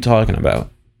are you talking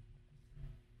about?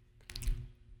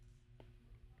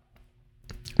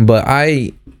 But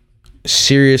I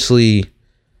seriously,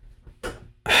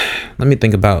 let me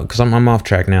think about, because I'm off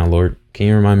track now, Lord. Can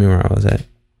you remind me where I was at?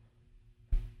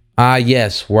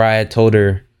 Yes, where I had told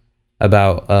her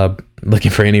about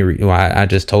looking for any I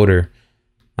just told her,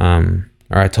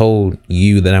 or I told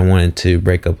you that I wanted to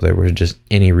break up with her for just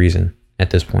any reason at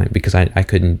this point, because I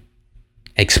couldn't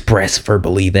express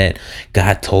verbally that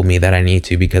God told me that I need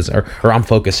to, because or I'm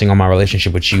focusing on my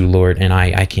relationship with you, Lord, and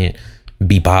I can't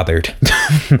be bothered.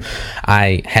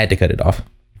 I had to cut it off.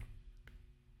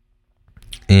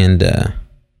 And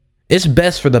it's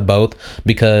best for the both,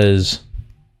 because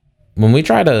when we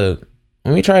try to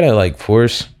like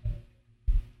force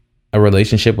a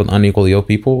relationship with unequally yoked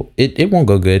people, it won't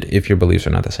go good if your beliefs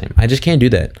are not the same. I just can't do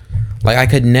that. Like, I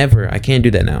can't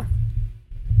do that now.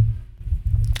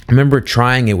 I remember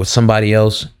trying it with somebody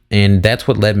else, and that's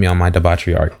what led me on my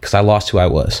debauchery arc, because I lost who I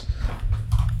was.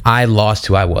 I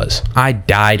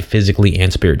died physically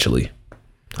and spiritually.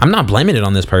 I'm not blaming it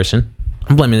on this person.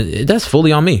 I'm blaming it. That's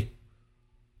fully on me.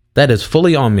 That is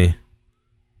fully on me.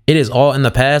 It is all in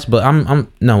the past, but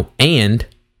and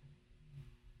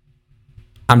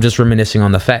I'm just reminiscing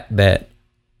on the fact that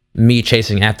me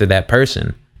chasing after that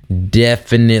person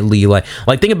definitely like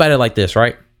think about it like this,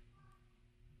 right?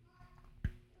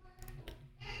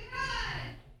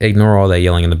 Ignore all that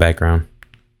yelling in the background.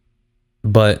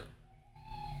 But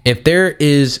if there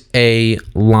is a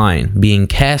line being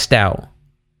cast out,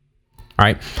 all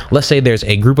right, let's say there's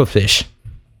a group of fish.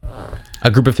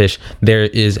 There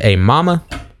is a mama.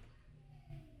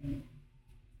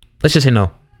 Let's just say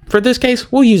no. For this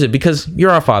case, we'll use it because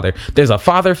you're our father. There's a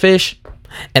father fish,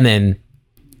 and then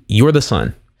you're the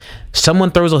son.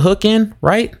 Someone throws a hook in,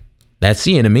 right? That's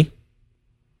the enemy.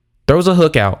 Throws a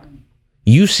hook out.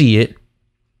 You see it,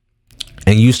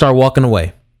 and you start walking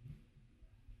away.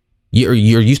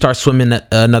 You start swimming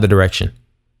another direction.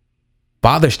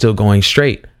 Father's still going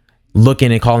straight,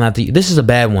 looking and calling out to you. This is a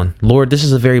bad one. Lord, this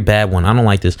is a very bad one. I don't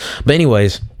like this. But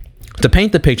anyways, to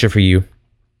paint the picture for you,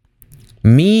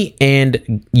 me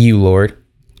and you, Lord,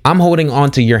 I'm holding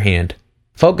on to your hand,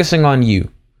 focusing on you,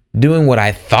 doing what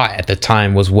I thought at the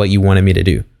time was what you wanted me to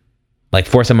do. Like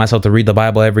forcing myself to read the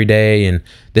Bible every day and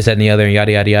this, that, and the other, and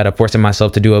yada, yada, yada. Forcing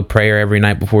myself to do a prayer every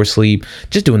night before sleep.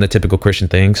 Just doing the typical Christian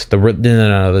things.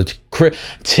 The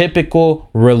typical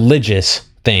religious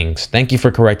things. Thank you for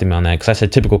correcting me on that, because I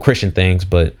said typical Christian things,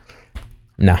 but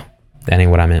no, that ain't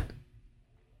what I meant.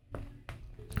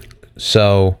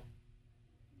 So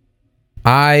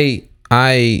I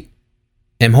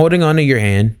am holding onto your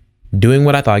hand, doing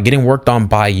what I thought, getting worked on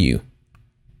by you.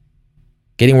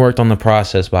 Getting worked on the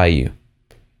process by you.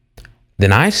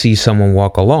 Then I see someone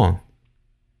walk along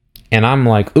and I'm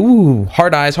like, ooh,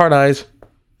 hard eyes.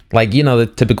 Like, you know, the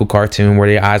typical cartoon where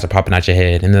their eyes are popping out your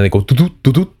head and then they go, doo doo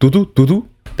doo doo doo doo doo.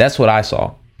 That's what I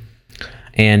saw.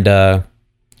 And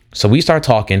so we start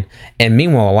talking. And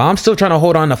meanwhile, while I'm still trying to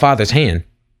hold on to Father's hand,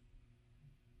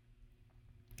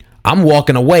 I'm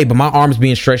walking away, but my arm's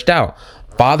being stretched out.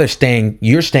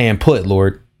 You're staying put,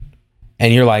 Lord.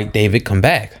 And you're like, David, come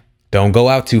back. Don't go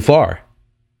out too far.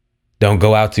 Don't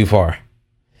go out too far.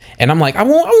 And I'm like, I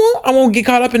won't get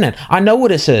caught up in that. I know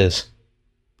what it says.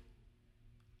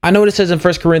 I know what it says in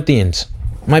 1 Corinthians.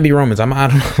 It might be Romans. I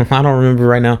don't remember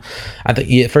right now. I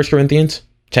think 1 Corinthians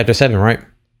chapter 7, right?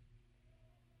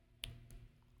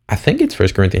 I think it's 1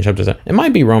 Corinthians chapter 7. It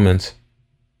might be Romans.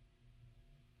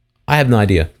 I have no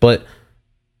idea, but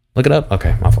look it up.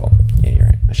 Okay, my fault. Yeah, you're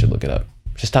right. I should look it up.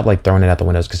 Just stop like throwing it out the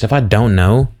windows, because if I don't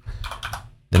know,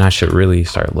 then I should really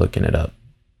start looking it up.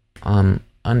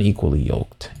 Unequally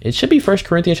yoked. It should be 1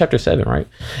 Corinthians chapter 7, right?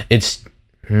 It's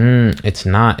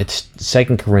not. It's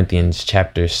 2 Corinthians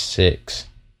chapter 6.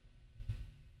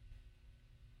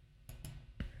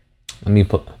 Let me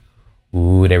put.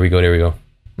 Ooh, there we go.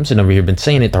 I'm sitting over here, been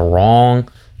saying it the wrong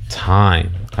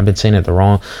time. I've been saying it the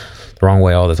wrong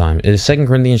way all the time. It is 2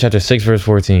 Corinthians chapter 6, verse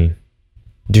 14.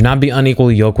 Do not be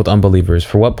unequally yoked with unbelievers.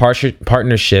 For what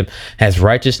partnership has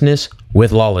righteousness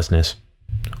with lawlessness?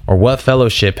 Or what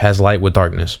fellowship has light with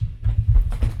darkness?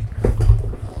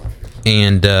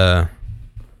 And I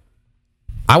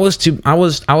was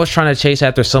trying to chase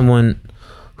after someone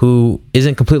who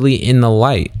wasn't completely in the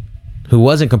light,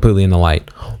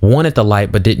 wanted the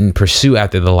light but didn't pursue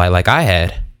after the light like I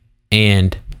had.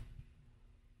 And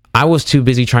I was too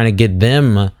busy trying to get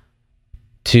them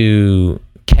to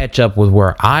catch up with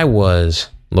where I was,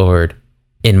 Lord,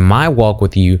 in my walk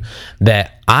with you,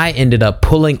 that I ended up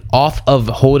pulling off of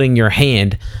holding your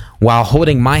hand while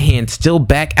holding my hand still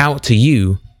back out to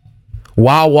you,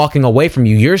 while walking away from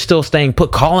you. You're still staying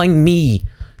put, calling me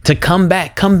to come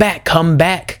back, because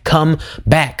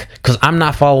I'm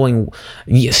not following.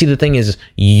 See, the thing is,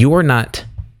 your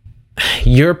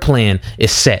plan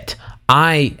is set.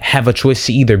 I have a choice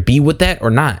to either be with that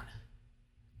or not.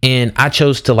 And I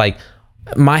chose to,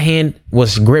 my hand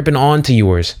was gripping onto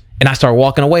yours. And I start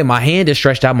walking away. My hand is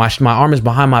stretched out. My arm is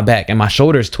behind my back and my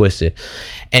shoulder is twisted.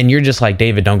 And you're just like,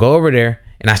 David, don't go over there.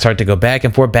 And I start to go back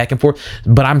and forth.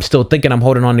 But I'm still thinking I'm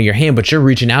holding on to your hand. But you're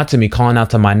reaching out to me, calling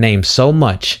out to my name so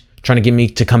much, trying to get me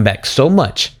to come back so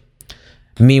much.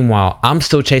 Meanwhile, I'm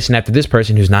still chasing after this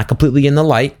person who's not completely in the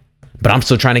light. But I'm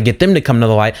still trying to get them to come to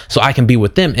the light so I can be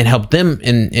with them and help them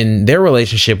in their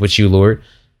relationship with you, Lord.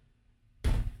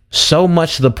 So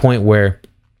much to the point where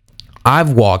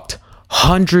I've walked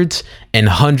hundreds and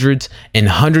hundreds and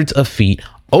hundreds of feet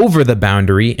over the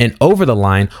boundary and over the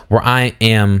line where I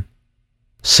am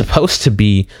supposed to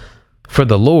be for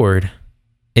the Lord,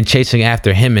 and chasing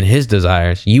after him and his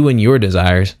desires, you and your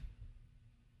desires,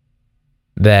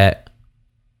 that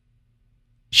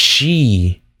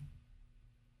she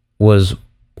was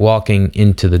walking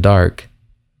into the dark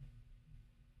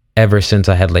ever since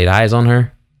I had laid eyes on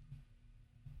her.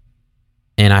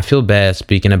 And I feel bad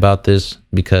speaking about this,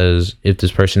 because if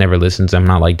this person ever listens, I'm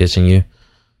not dissing you.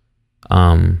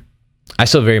 I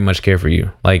still very much care for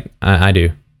you. I do.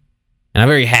 And I'm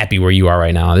very happy where you are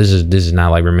right now. This is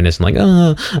not reminiscing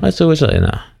I still wish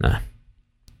nah.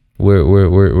 We're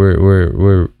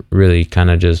really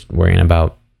kind of just worrying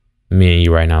about me and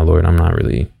you right now, Lord. I'm not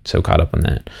really so caught up on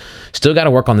that. Still got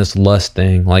to work on this lust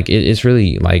thing. It's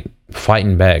really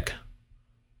fighting back.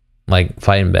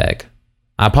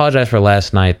 I apologize for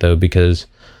last night though, because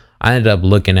I ended up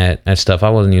looking at stuff I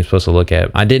wasn't even supposed to look at.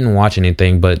 I didn't watch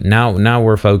anything, but now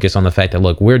we're focused on the fact that,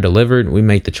 look, we're delivered. We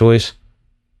make the choice.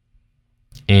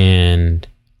 And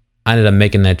I ended up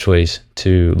making that choice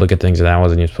to look at things that I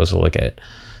wasn't even supposed to look at.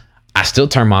 I still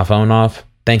turn my phone off.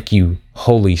 Thank you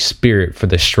Holy Spirit for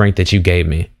the strength that you gave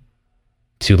me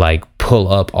to like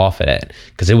pull up off of that,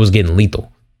 because it was getting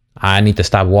lethal. I need to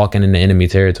stop walking into enemy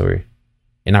territory,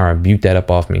 and I rebuke that up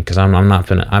off me, because I'm not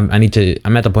finna.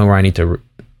 I'm at the point where I need to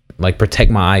like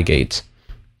protect my eye gates,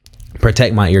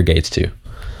 protect my ear gates too.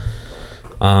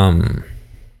 And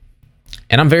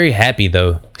I'm very happy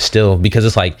though still, because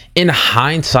it's like, in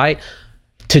hindsight,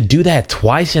 to do that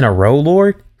twice in a row,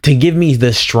 Lord, to give me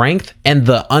the strength and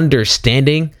the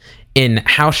understanding in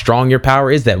how strong your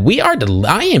power is, that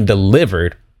I am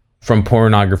delivered from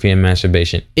pornography and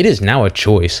masturbation. It is now a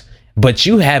choice, but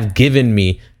you have given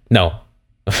me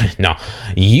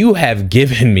you have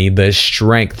given me the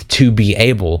strength to be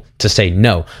able to say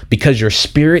no, because your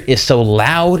spirit is so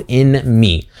loud in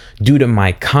me due to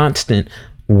my constant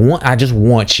I just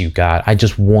want you, God. I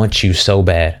just want you so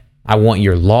bad. I want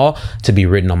your law to be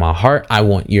written on my heart. I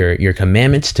want your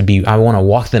commandments I want to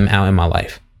walk them out in my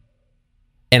life.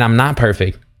 And I'm not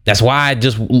perfect. That's why I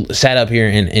just sat up here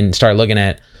and started looking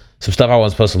at some stuff I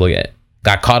wasn't supposed to look at.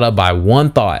 Got caught up by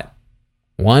one thought,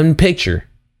 one picture,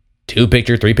 2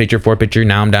 picture, 3 picture, 4 picture.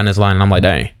 Now I'm down this line and I'm like,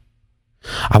 dang,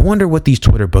 I wonder what these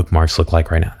Twitter bookmarks look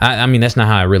like right now. I mean, that's not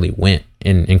how I really went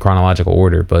in chronological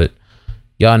order, but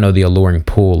y'all know the alluring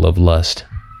pool of lust.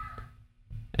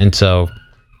 And so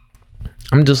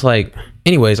I'm just like,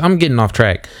 anyways, I'm getting off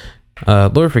track.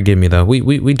 Lord forgive me though.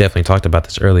 We definitely talked about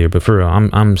this earlier, but for real,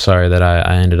 I'm sorry that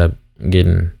I ended up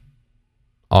getting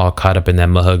all caught up in that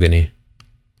mahogany.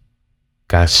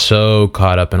 Got so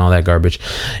caught up in all that garbage.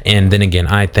 And then again,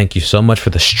 I thank you so much for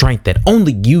the strength that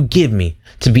only you give me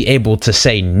to be able to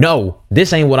say, no,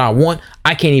 this ain't what I want.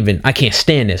 I can't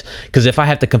stand this. Because if I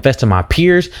have to confess to my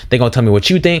peers, they're going to tell me what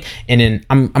you think. And then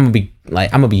I'm going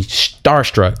to be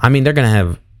starstruck. I mean, they're going to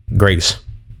have grace,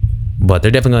 but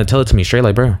they're definitely going to tell it to me straight,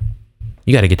 like, bro,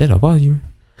 you got to get that up out you.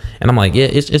 And I'm like, yeah,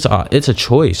 it's a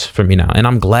choice for me now. And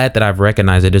I'm glad that I've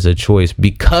recognized it as a choice,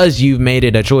 because you've made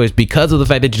it a choice, because of the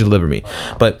fact that you delivered me.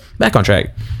 But back on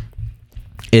track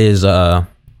is, I've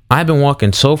been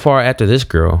walking so far after this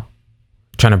girl,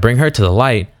 trying to bring her to the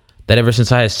light, that ever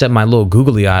since I had set my little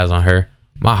googly eyes on her,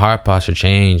 my heart posture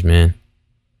changed, man.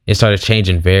 It started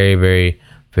changing very, very,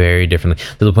 very differently,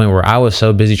 to the point where I was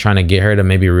so busy trying to get her to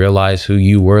maybe realize who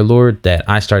you were, Lord, that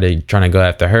I started trying to go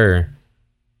after her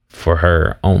for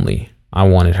her only. I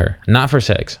wanted her, not for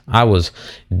sex. I was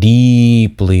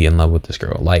deeply in love with this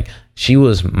girl. Like, she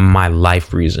was my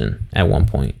life reason at one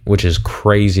point, which is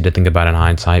crazy to think about in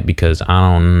hindsight, because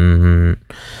I'm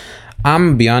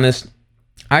gonna be honest,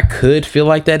 I could feel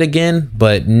like that again,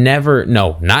 but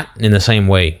not in the same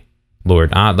way,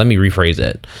 Lord. Let me rephrase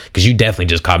that, because you definitely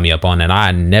just caught me up on that.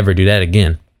 I never do that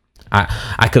again.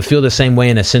 I could feel the same way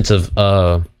in a sense of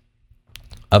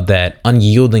that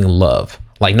unyielding love.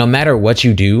 Like, no matter what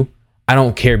you do, I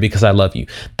don't care, because I love you.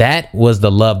 That was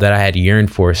the love that I had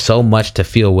yearned for so much to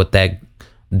feel with that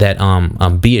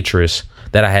Beatrice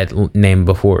that I had named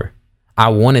before. I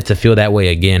wanted to feel that way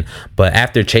again. But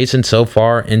after chasing so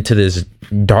far into this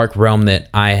dark realm that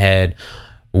I had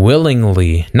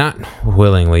not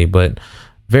willingly, but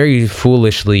very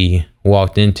foolishly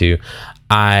walked into,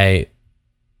 I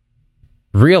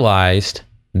realized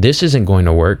this isn't going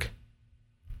to work.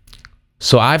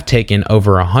 So I've taken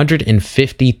over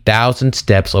 150,000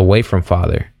 steps away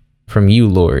from you,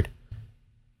 Lord.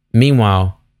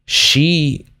 Meanwhile,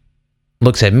 she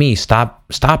looks at me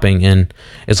stopping and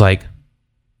is like,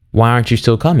 why aren't you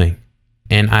still coming?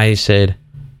 And I said,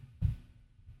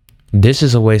 this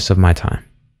is a waste of my time.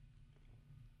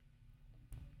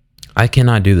 I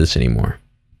cannot do this anymore.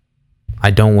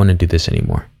 I don't want to do this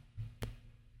anymore.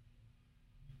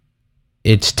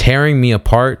 It's tearing me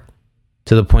apart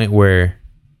to the point where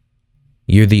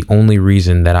you're the only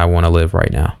reason that I want to live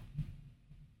right now.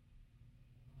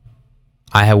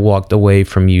 I have walked away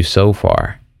from you so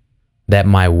far that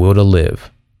my will to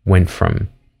live went from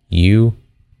you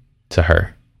to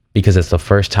her, because it's the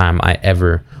first time I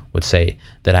ever would say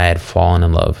that I had fallen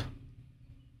in love.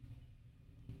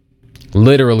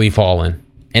 Literally fallen,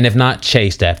 and if not,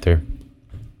 chased after.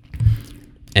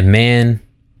 And man,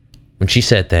 when she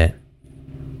said that,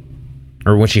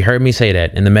 or when she heard me say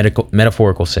that in the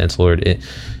metaphorical sense, Lord,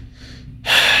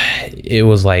 it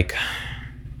was like,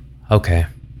 okay.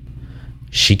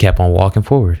 She kept on walking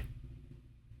forward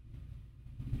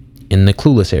in the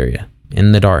clueless area,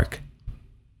 in the dark.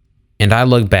 And I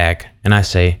look back and I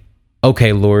say,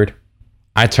 okay, Lord.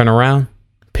 I turn around,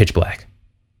 pitch black.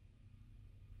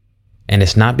 And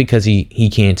it's not because he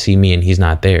can't see me and he's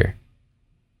not there.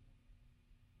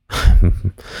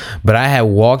 But I had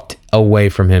walked away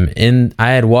from him I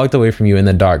had walked away from you in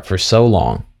the dark for so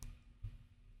long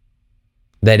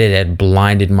that it had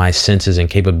blinded my senses and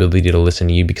capability to listen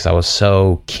to you because I was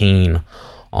so keen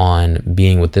on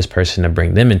being with this person to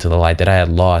bring them into the light that I had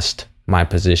lost my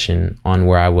position on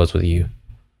where I was with you.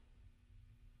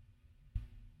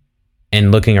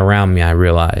 And looking around me, I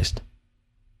realized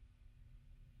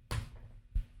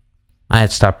I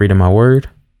had stopped reading my word.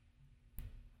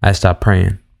 I had stopped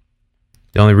praying.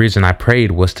 The only reason I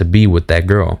prayed was to be with that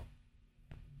girl.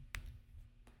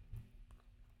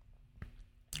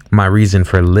 My reason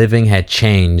for living had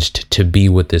changed to be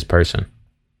with this person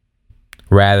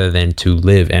rather than to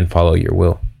live and follow your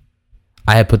will.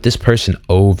 I had put this person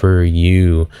over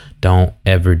you. Don't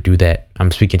ever do that.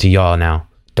 I'm speaking to y'all now.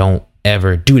 Don't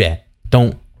ever do that.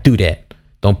 Don't do that.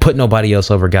 Don't put nobody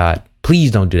else over God.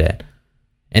 Please don't do that.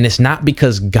 And it's not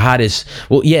because God is,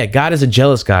 well, yeah, God is a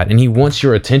jealous God and he wants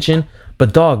your attention,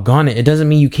 but doggone it, it doesn't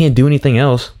mean you can't do anything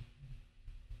else.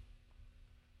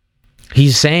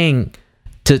 He's saying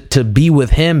to be with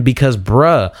him because,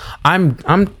 bruh, I'm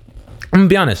gonna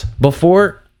be honest.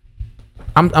 Before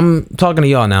I'm talking to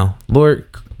y'all now, Lord,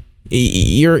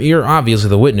 you're obviously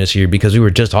the witness here because we were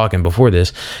just talking before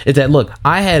this. It's that, look,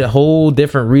 I had a whole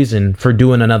different reason for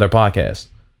doing another podcast.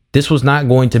 This was not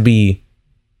going to be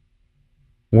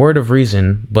Word of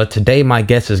Reason, but today my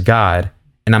guest is God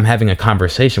and I'm having a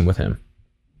conversation with him.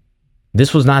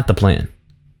 This was not the plan.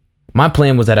 My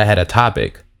plan was that I had a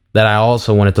topic that I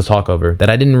also wanted to talk over that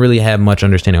I didn't really have much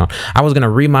understanding on. I was going to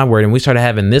read my word and we started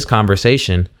having this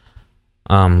conversation.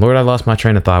 Lord, I lost my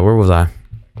train of thought. Where was I?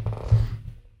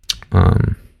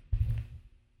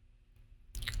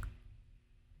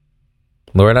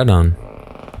 Lord, I done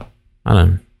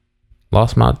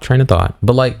lost my train of thought.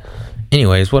 But like,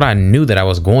 anyways, what I knew that I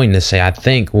was going to say, I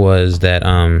think, was that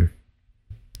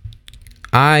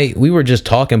we were just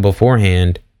talking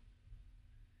beforehand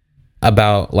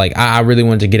about, like, I really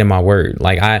wanted to get in my word.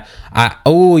 Like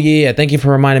oh yeah, thank you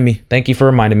for reminding me.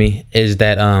 Is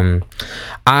that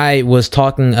I was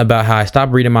talking about how I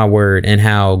stopped reading my word and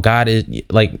how God is,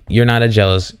 like, you're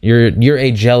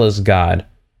a jealous God,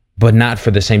 but not for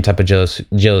the same type of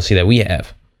jealousy that we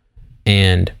have.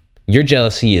 And your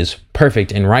jealousy is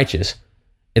perfect and righteous.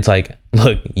 It's like,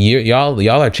 look, y'all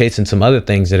are chasing some other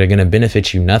things that are going to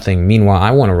benefit you nothing. Meanwhile,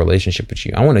 I want a relationship with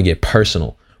you. I want to get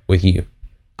personal with you.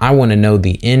 I want to know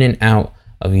the in and out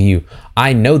of you.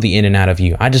 I know the in and out of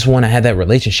you. I just want to have that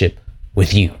relationship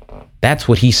with you. That's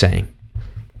what he's saying.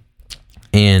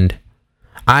 And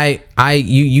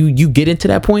you get into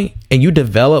that point and you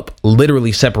develop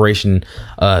literally separation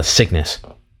sickness.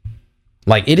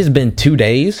 Like, it has been 2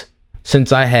 days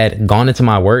since I had gone into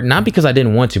my word, not because I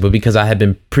didn't want to, but because I had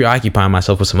been preoccupying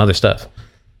myself with some other stuff,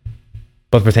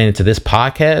 both pertaining to this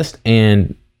podcast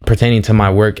and pertaining to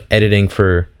my work editing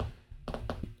for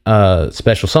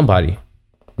Special Somebody.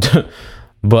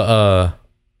 But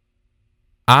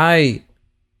I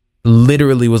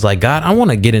literally was like, God, I want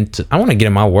to get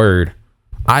in my word.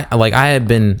 I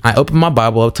opened my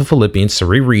Bible up to Philippians to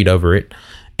reread over it,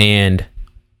 and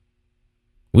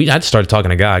I just started talking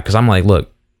to God because I'm like,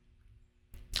 look,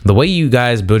 the way you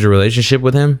guys build your relationship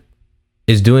with him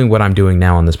is doing what I'm doing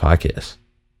now on this podcast.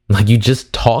 Like, you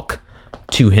just talk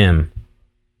to him,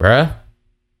 bruh.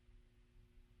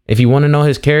 If you want to know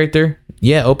his character,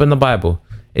 yeah, open the Bible.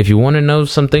 If you want to know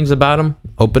some things about him,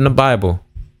 open the Bible.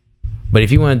 But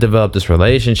if you want to develop this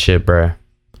relationship, bruh,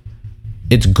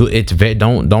 it's good. It's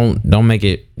don't make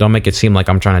it seem like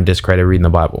I'm trying to discredit reading the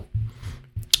Bible.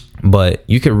 But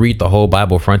you can read the whole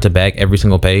Bible front to back, every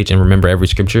single page, and remember every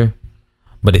scripture.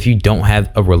 But if you don't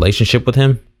have a relationship with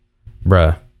him,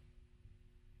 bruh,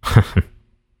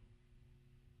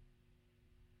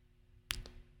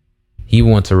 he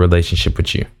wants a relationship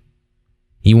with you.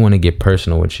 He wants to get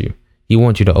personal with you. He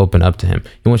wants you to open up to him.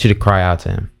 He wants you to cry out to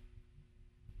him.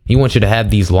 He wants you to have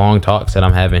these long talks that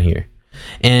I'm having here.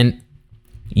 And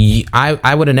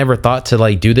I would have never thought to,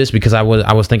 like, do this because I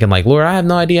was thinking, like, Lord, I have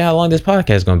no idea how long this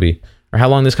podcast is going to be or how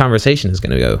long this conversation is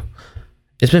going to go.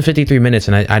 It's been 53 minutes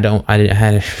and it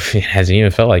hasn't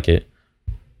even felt like it.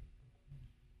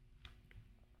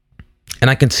 And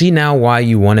I can see now why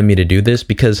you wanted me to do this,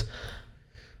 because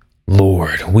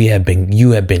Lord, you have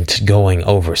been going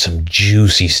over some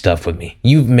juicy stuff with me.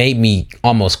 You've made me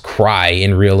almost cry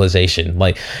in realization.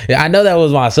 Like, I know that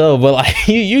was myself, but like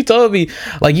you told me,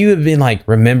 like, you have been like,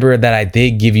 remember that I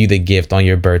did give you the gift on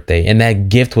your birthday, and that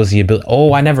gift was the ability.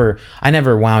 Oh, I never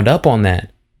wound up on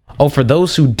that. Oh, for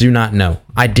those who do not know,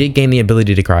 I did gain the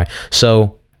ability to cry.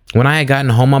 So when I had gotten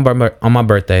home on my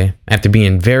birthday, after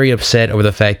being very upset over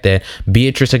the fact that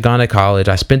Beatrice had gone to college,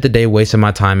 I spent the day wasting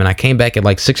my time, and I came back at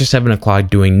like 6 or 7 o'clock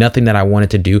doing nothing that I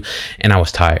wanted to do, and I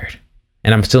was tired.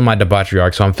 And I'm still in my debauchery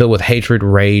arc, so I'm filled with hatred,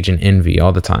 rage, and envy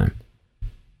all the time.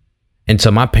 And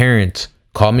so my parents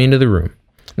called me into the room.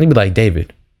 They'd be like,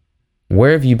 David,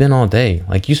 where have you been all day?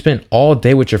 Like, you spent all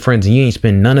day with your friends and you ain't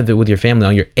spent none of it with your family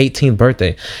on your 18th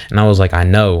birthday. And I was like, I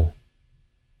know.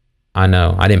 I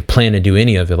didn't plan to do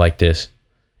any of it like this.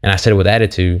 And I said it with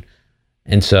attitude.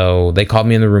 And so they called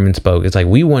me in the room and spoke. It's like,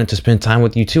 we wanted to spend time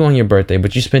with you too on your birthday,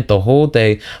 but you spent the whole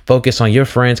day focused on your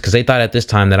friends, because they thought at this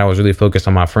time that I was really focused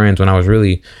on my friends, when I was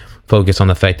really focused on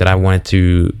the fact that I wanted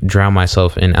to drown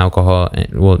myself in alcohol.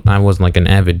 And, well, I wasn't like an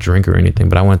avid drinker or anything,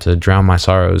 but I wanted to drown my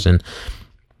sorrows and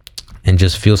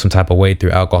just feel some type of way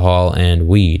through alcohol and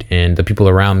weed. And the people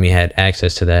around me had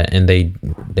access to that, and they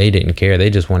didn't care. They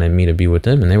just wanted me to be with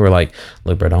them. And they were like,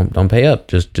 look, bro, don't pay up.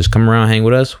 Just come around, hang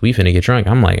with us. We finna get drunk.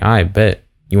 I'm like, I bet.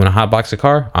 You want to hotbox a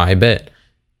car? I bet.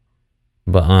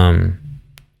 But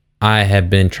I have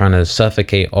been trying to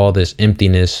suffocate all this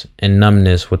emptiness and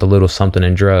numbness with a little something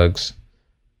in drugs.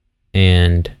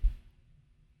 And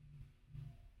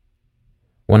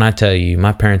when I tell you,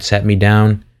 my parents sat me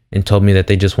down and told me that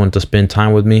they just wanted to spend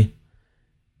time with me.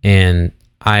 And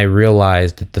I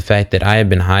realized that the fact that I had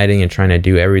been hiding and trying to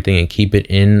do everything and keep it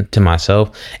in to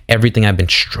myself, everything I've been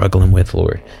struggling with,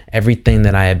 Lord, everything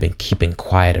that I had been keeping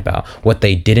quiet about, what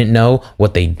they didn't know,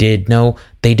 what they did know,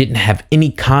 they didn't have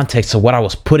any context of what I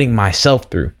was putting myself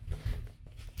through.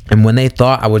 And when they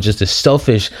thought I was just a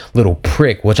selfish little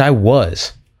prick, which I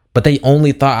was, but they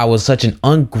only thought I was such an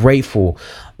ungrateful,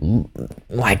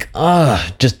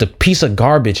 just a piece of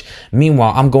garbage.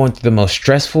 Meanwhile, I'm going through the most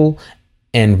stressful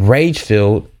and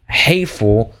rage-filled,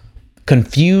 hateful,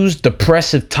 confused,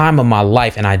 depressive time of my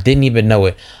life, and I didn't even know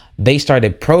it. They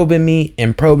started probing me,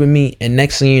 and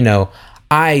next thing you know,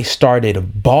 I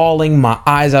started bawling my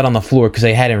eyes out on the floor because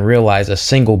they hadn't realized a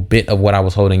single bit of what I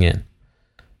was holding in.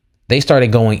 They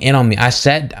started going in on me. I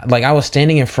was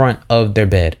standing in front of their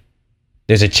bed.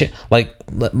 There's a chair,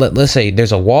 let's say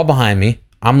there's a wall behind me.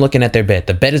 I'm looking at their bed.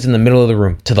 The bed is in the middle of the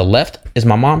room. To the left is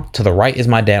my mom. To the right is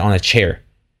my dad on a chair.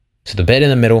 So the bed in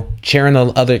the middle, chair in the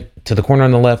other, to the corner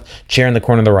on the left, chair in the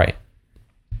corner on the right.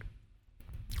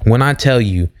 When I tell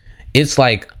you, it's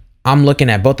like I'm looking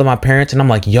at both of my parents and I'm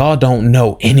like, y'all don't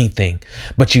know anything,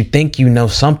 but you think you know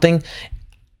something.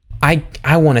 I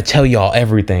want to tell y'all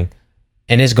everything.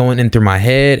 And it's going in through my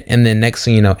head. And then next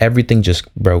thing you know, everything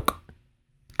just broke.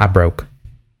 I broke.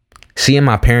 Seeing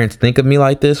my parents think of me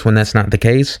like this when that's not the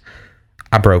case,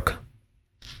 I broke.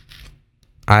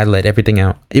 I let everything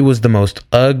out. It was the most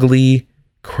ugly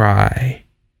cry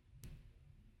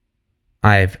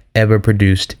I've ever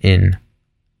produced in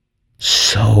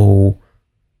so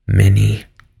many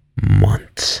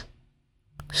months.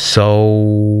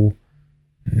 So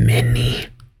many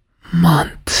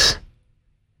months.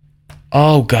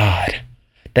 Oh God.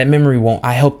 That memory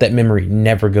I hope that memory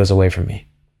never goes away from me.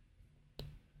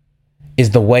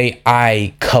 Is the way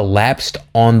I collapsed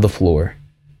on the floor.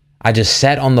 I just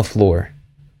sat on the floor,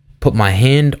 put my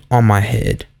hand on my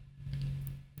head,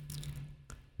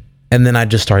 and then I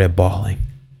just started bawling.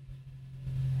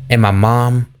 And my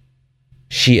mom,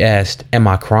 she asked, am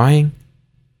I crying?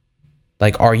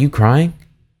 Like, are you crying?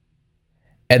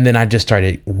 And then I just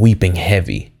started weeping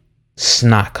heavy,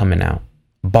 snot coming out,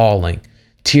 bawling,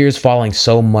 tears falling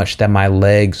so much that my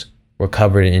legs were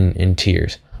covered in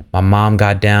tears. My mom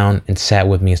got down and sat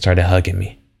with me and started hugging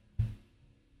me.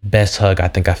 Best hug I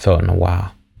think I felt in a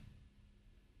while.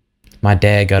 My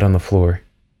dad got on the floor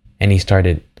and he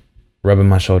started rubbing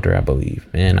my shoulder, I believe.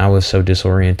 Man, I was so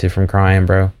disoriented from crying,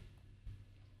 bro.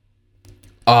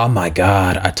 Oh my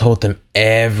God. I told them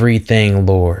everything,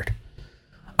 Lord.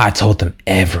 I told them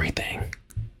everything.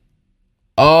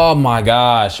 Oh my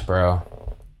gosh, bro.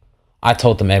 I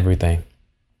told them everything.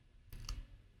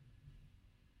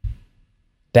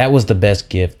 That was the best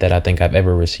gift that I think I've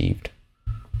ever received,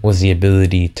 was the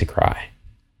ability to cry.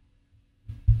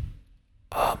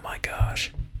 Oh my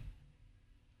gosh.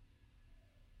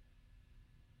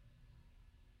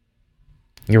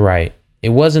 You're right. It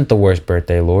wasn't the worst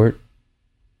birthday, Lord,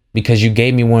 because you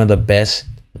gave me one of the best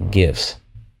gifts.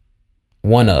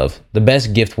 The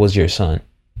best gift was your son.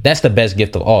 That's the best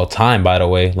gift of all time, by the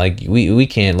way. Like, we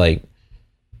can't,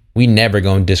 we never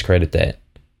gonna discredit that.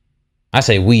 I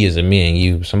say we as a me and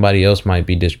you. Somebody else might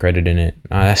be discrediting it.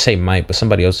 I say might, but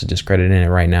somebody else is discrediting it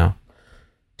right now.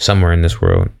 Somewhere in this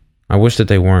world. I wish that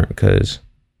they weren't, because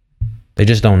they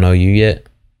just don't know you yet.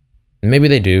 Maybe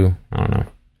they do. I don't know.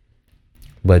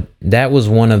 But that was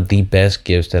one of the best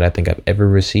gifts that I think I've ever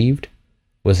received,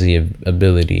 was the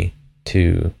ability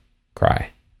to cry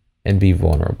and be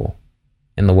vulnerable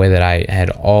in the way that I had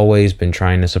always been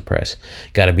trying to suppress.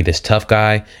 Gotta be this tough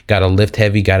guy, gotta lift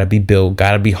heavy, gotta be built,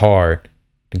 gotta be hard.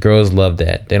 The girls love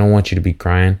that. They don't want you to be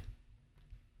crying.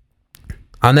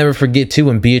 I'll never forget too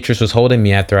when Beatrice was holding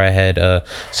me after I had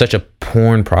such a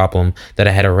porn problem that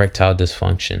I had erectile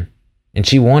dysfunction, and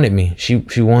she wanted me. She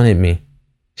wanted me.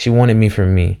 She wanted me for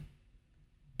me,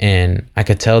 and I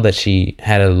could tell that she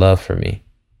had a love for me,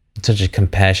 such a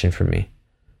compassion for me.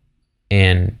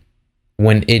 And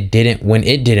when it didn't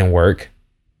work,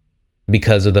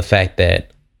 because of the fact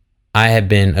that I had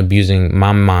been abusing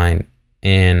my mind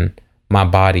and my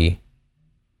body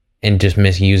and just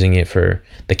misusing it for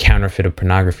the counterfeit of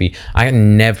pornography, I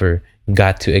never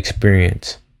got to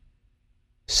experience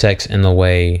sex in the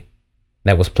way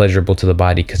that was pleasurable to the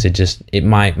body, because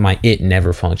it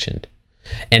never functioned.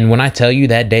 And when I tell you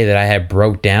that day that I had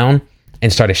broke down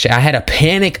and started, I had a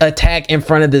panic attack in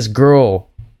front of this girl.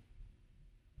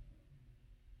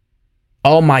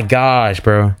 Oh my gosh,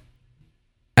 bro.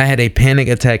 I had a panic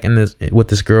attack with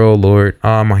this girl, Lord.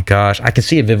 Oh my gosh. I can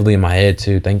see it vividly in my head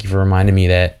too. Thank you for reminding me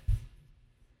that.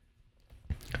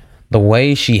 The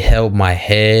way she held my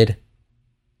head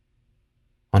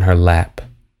on her lap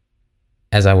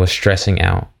as I was stressing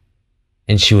out,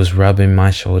 and she was rubbing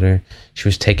my shoulder. She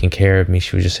was taking care of me.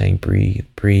 She was just saying, breathe,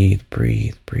 breathe,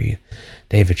 breathe, breathe.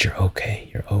 David, you're okay.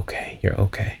 You're okay. You're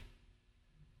okay.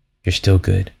 You're still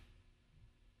good.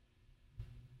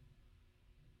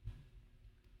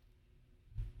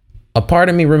 A part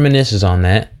of me reminisces on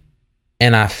that,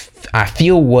 and I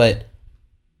feel what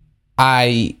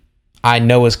I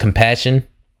know is compassion,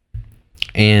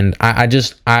 and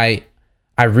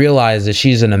I realize that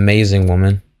she's an amazing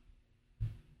woman.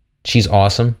 She's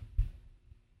awesome.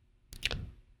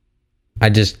 I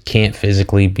just can't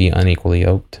physically be unequally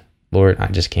yoked, Lord. I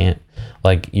just can't.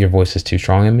 Like, your voice is too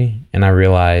strong in me, and I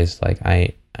realize like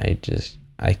I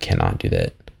cannot do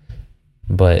that.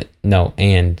 But no,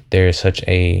 and there's such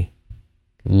a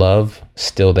love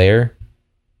still there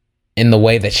in the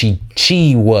way that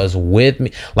she was with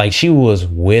me. Like, she was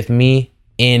with me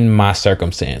in my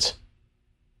circumstance.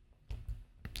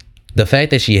 The fact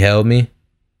that she held me,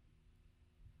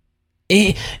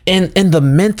 and the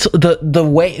mental, the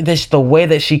way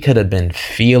that she could have been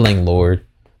feeling, Lord,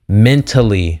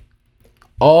 mentally.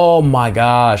 Oh my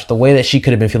gosh, the way that she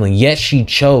could have been feeling. Yet she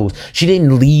chose. She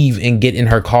didn't leave and get in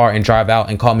her car and drive out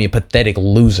and call me a pathetic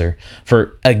loser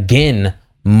for, again,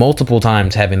 multiple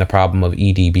times having the problem of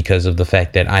ED because of the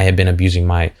fact that I had been abusing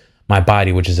my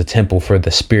body, which is a temple for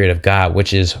the Spirit of God,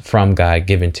 which is from God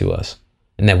given to us,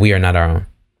 and that we are not our own.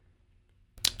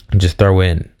 And just throw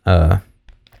in, I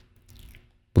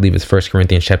believe it's 1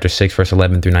 Corinthians chapter 6, verse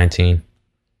 11 through 19.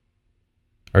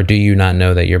 Or do you not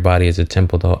know that your body is a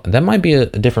temple? That might be a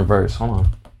different verse. Hold on.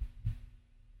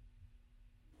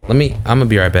 I'm gonna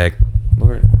be right back.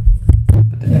 Lord,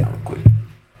 put that down quick.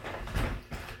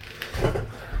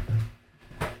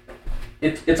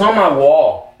 It's on my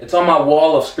wall. It's on my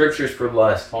wall of scriptures for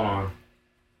lust. Hold on.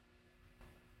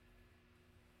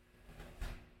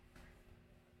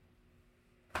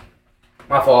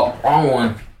 My fault. Wrong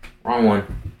one.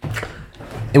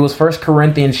 It was 1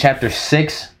 Corinthians chapter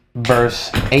 6, verse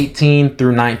 18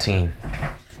 through 19.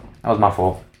 That was my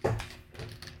fault.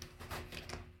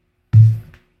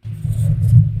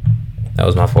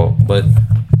 But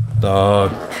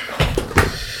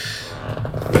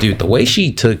dude, the way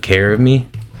she took care of me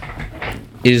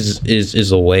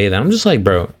is a way that I'm just like,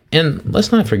 bro. And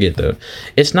let's not forget though,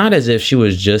 it's not as if she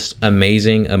was just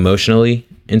amazing emotionally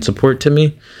in support to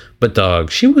me, but dog,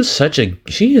 she is such a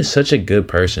good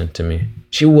person to me.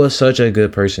 She was such a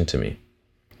good person to me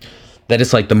that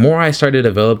it's like the more I started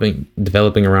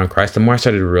developing around Christ, the more I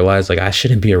started to realize like I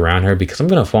shouldn't be around her because I'm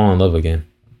gonna fall in love again.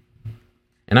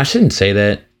 And I shouldn't say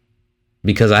that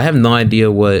because I have no idea.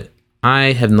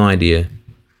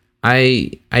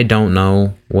 I don't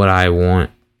know what I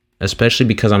want, especially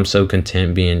because I'm so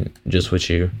content being just with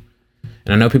you.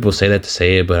 And I know people say that to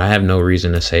say it, but I have no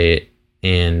reason to say it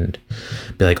and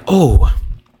be like, oh,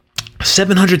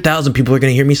 700,000 people are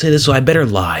going to hear me say this, so I better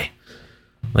lie.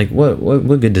 Like,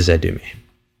 what good does that do me?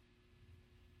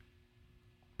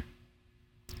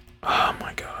 Oh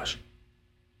my gosh.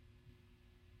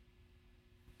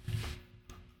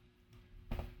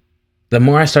 The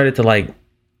more I started to like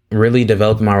really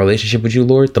develop my relationship with you,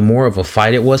 Lord, the more of a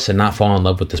fight it was to not fall in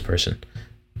love with this person.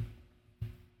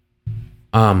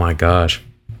 Oh my gosh.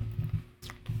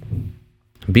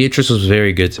 Beatrice was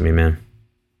very good to me, man.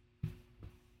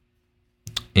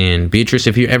 And Beatrice,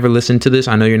 if you ever listen to this,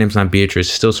 I know your name's not Beatrice,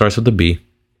 it still starts with a B.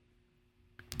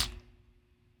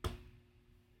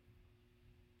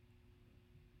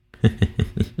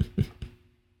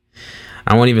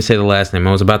 I won't even say the last name.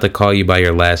 I was about to call you by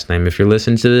your last name. If you're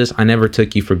listening to this, I never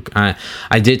took you for...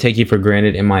 I did take you for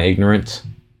granted in my ignorance.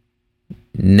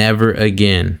 Never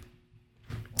again.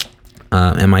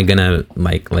 Am I gonna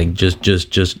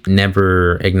just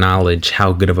never acknowledge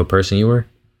how good of a person you were?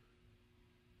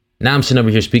 Now I'm sitting over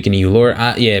here speaking to you, Lord.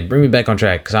 Bring me back on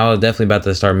track, because I was definitely about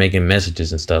to start making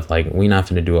messages and stuff. Like, we not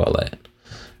finna do all that,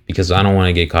 because I don't want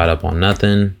to get caught up on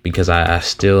nothing. Because I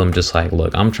still am just like,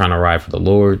 look, I'm trying to ride for the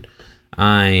Lord.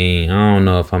 I don't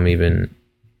know if I'm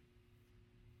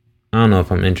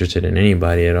interested in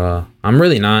anybody at all. I'm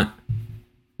really not.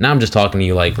 Now I'm just talking to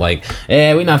you like,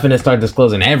 yeah, we not finna start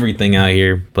disclosing everything out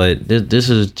here, but this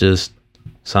is just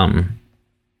something.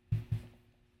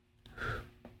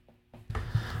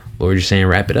 Lord, you're saying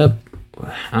wrap it up.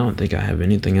 I don't think I have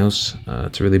anything else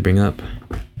to really bring up.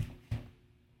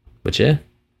 But yeah,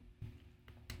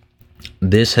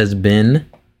 this has been.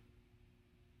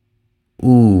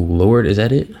 Ooh, Lord, is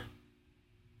that it?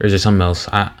 Or is there something else?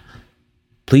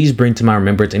 Please bring to my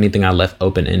remembrance anything I left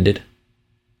open-ended,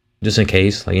 just in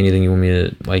case, like anything you want me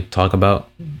to like talk about,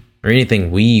 or anything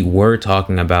we were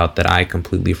talking about that I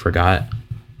completely forgot,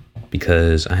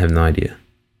 because I have no idea.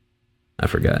 I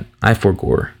forgot. I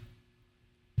forgot.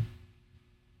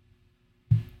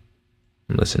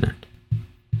 I'm listening.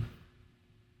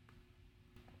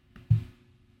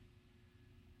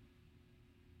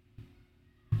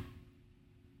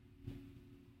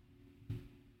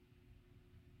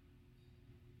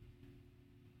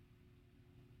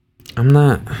 I'm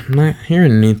not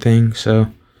hearing anything, so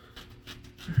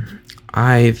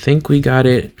I think we got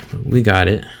it.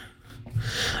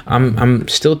 I'm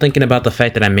still thinking about the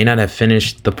fact that I may not have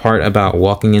finished the part about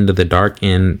walking into the dark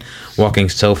and walking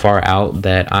so far out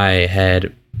that I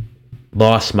had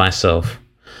lost myself.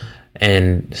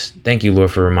 And thank you, Lord,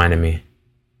 for reminding me.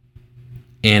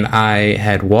 And I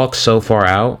had walked so far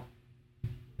out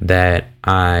that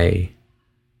I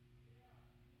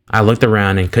looked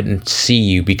around and couldn't see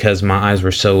you, because my eyes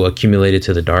were so accumulated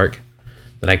to the dark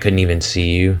that I couldn't even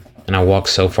see you. And I walked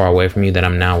so far away from you that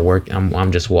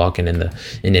I'm just walking in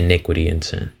iniquity and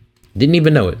sin. Didn't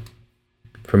even know it.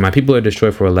 For my people are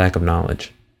destroyed for a lack of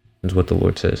knowledge, is what the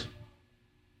Lord says.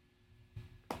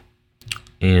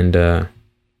 And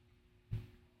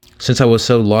since I was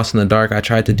so lost in the dark, I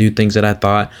tried to do things that I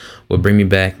thought would bring me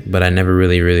back, but I never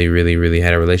really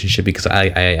had a relationship, because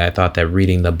I thought that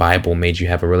reading the Bible made you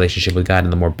have a relationship with God,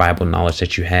 and the more Bible knowledge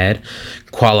that you had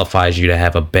qualifies you to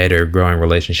have a better growing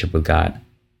relationship with God.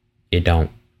 It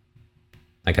don't.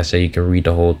 Like I said, you can read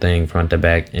the whole thing front to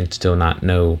back and still not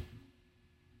know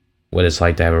what it's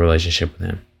like to have a relationship with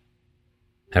Him,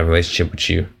 have a relationship with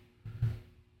you.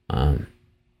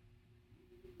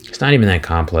 It's not even that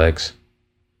complex.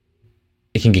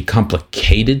 It can get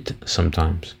complicated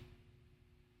sometimes.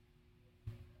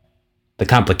 The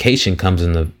complication comes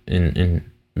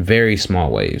in very small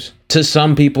ways. To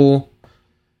some people,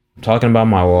 I'm talking about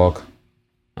my walk.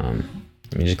 Let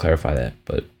me just clarify that.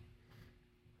 But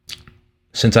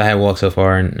since I had walked so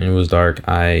far and it was dark,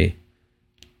 I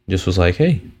just was like,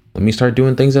 hey, let me start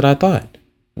doing things that I thought,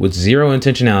 with zero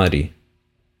intentionality.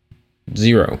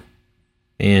 Zero.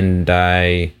 And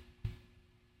I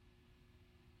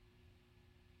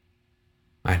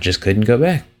just couldn't go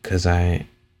back, because I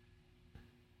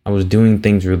was doing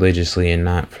things religiously and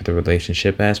not for the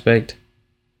relationship aspect.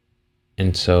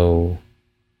 And so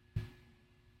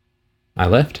I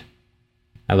left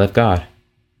God,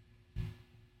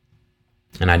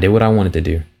 and I did what I wanted to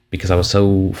do, because I was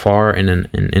so far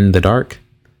in the dark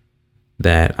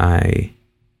that I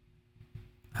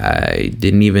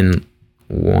didn't even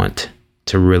want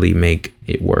to really make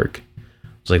it work. I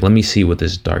was like, let me see what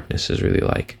this darkness is really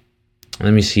like.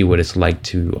 Let me see what it's like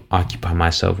to occupy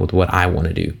myself with what I want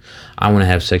to do. I want to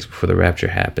have sex before the rapture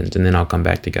happens, and then I'll come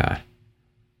back to God.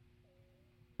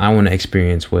 I want to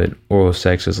experience what oral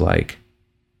sex is like.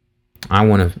 I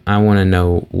want to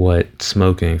know what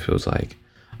smoking feels like.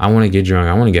 I want to get drunk.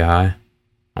 I want to get high.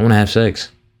 I want to have sex.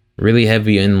 Really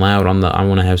heavy and loud on the I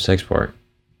want to have sex part.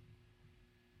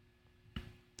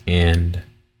 And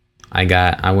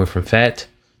I went from fat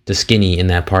to skinny in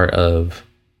that part of,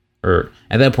 or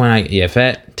at that point,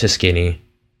 fat to skinny,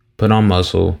 put on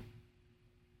muscle,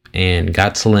 and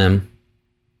got slim,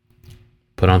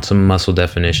 put on some muscle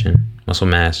definition, muscle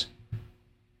mass,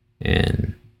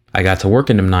 and I got to work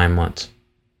in them 9 months.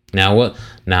 Now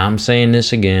I'm saying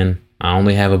this again. I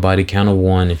only have a body count of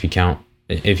 1 if you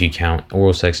count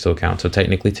oral sex still counts, so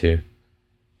technically 2.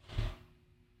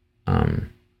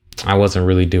 I wasn't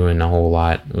really doing a whole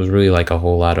lot. It was really like a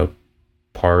whole lot of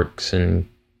parks and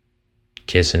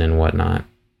kissing and whatnot.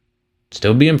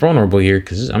 Still being vulnerable here,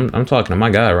 because I'm talking to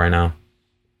my God right now.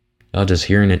 Y'all just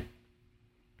hearing it,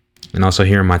 and also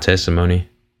hearing my testimony,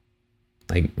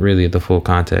 like really the full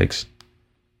context.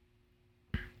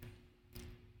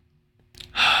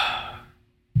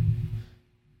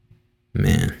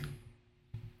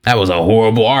 that was a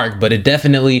horrible arc, but it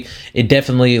definitely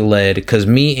led, because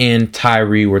me and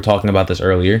Tyree were talking about this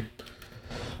earlier,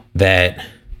 that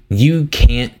you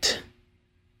can't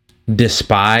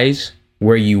despise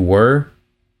where you were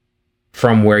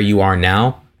from where you are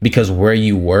now, because where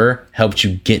you were helped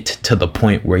you get to the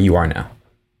point where you are now.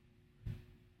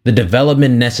 The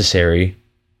development necessary,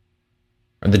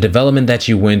 or the development that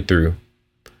you went through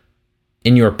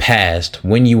in your past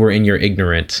when you were in your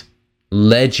ignorance,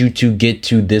 led you to get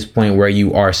to this point where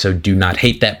you are. So do not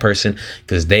hate that person,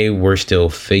 because they were still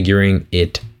figuring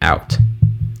it out.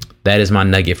 That is my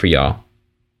nugget for y'all.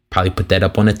 Probably put that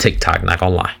up on a TikTok, not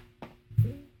gonna lie.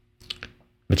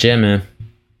 But yeah, man,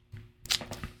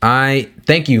 I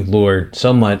thank you, Lord,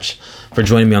 so much for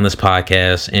joining me on this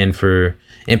podcast and for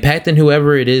impacting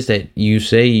whoever it is that you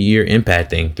say you're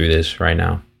impacting through this right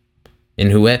now,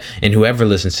 and whoever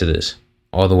listens to this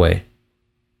all the way.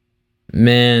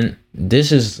 Man,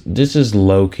 this is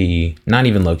low key, not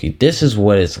even low key. This is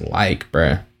what it's like,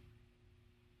 bruh.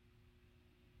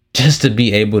 Just to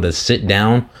be able to sit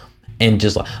down and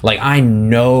just like I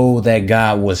know that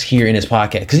God was here in his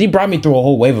podcast, because he brought me through a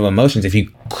whole wave of emotions. If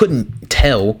you couldn't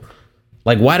tell,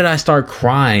 like, why did I start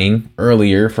crying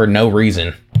earlier for no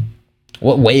reason?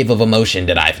 What wave of emotion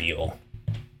did I feel?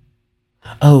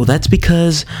 Oh, that's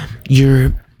because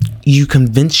you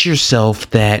convince yourself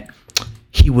that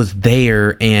he was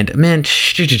there, and man,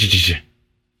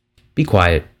 be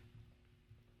quiet.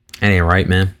 That ain't right,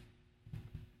 man.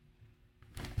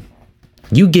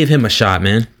 You give him a shot,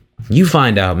 man. You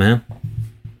find out, man.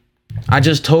 I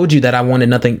just told you that I wanted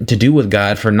nothing to do with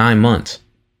God for 9 months.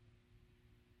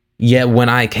 Yet when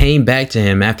I came back to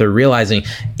him after realizing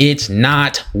it's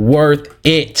not worth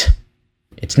it.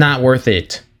 It's not worth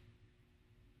it.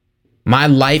 My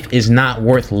life is not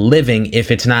worth living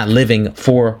if it's not living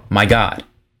for my God,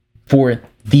 for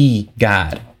the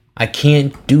God. I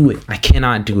can't do it. I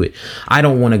cannot do it. I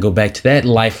don't want to go back to that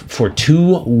life for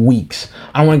 2 weeks.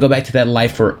 I don't want to go back to that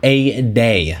life for a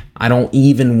day. I don't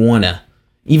even want to.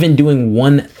 Even doing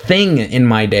one thing in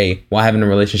my day while having a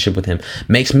relationship with him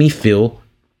makes me feel,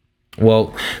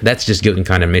 well, that's just guilt and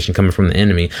condemnation coming from the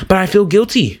enemy. But I feel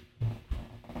guilty.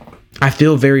 I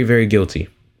feel very, very guilty.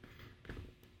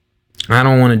 I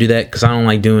don't want to do that because I don't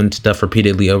like doing stuff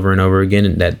repeatedly over and over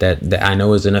again that I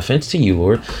know is an offense to you,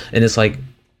 Lord. And it's like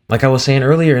I was saying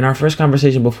earlier in our first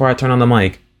conversation before I turn on the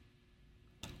mic,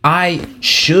 I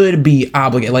should be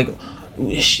obligated.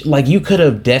 Like you could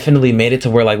have definitely made it to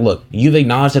where, like, look, you've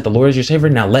acknowledged that the Lord is your savior.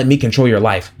 Now let me control your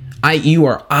life. You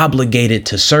are obligated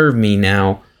to serve me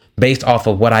now based off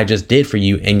of what I just did for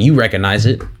you, and you recognize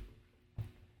it.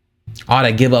 Ought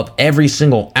to give up every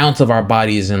single ounce of our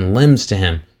bodies and limbs to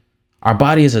him. Our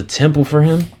body is a temple for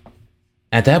him.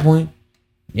 At that point,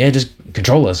 yeah, just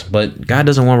control us. But God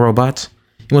doesn't want robots.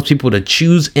 He wants people to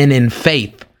choose and in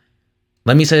faith.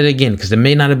 Let me say it again, because it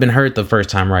may not have been heard the first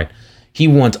time right. He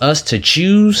wants us to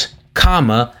choose,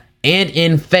 comma, and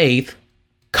in faith,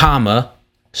 comma,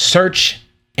 search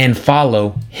and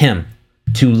follow him,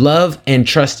 to love and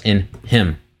trust in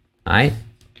him. All right.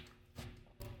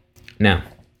 Now,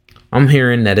 I'm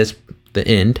hearing that it's the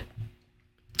end.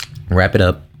 Wrap it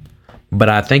up. But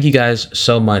I thank you guys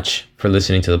so much for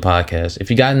listening to the podcast.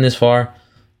 If you gotten this far,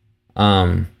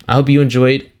 I hope you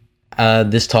enjoyed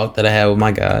this talk that I had with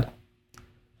my God.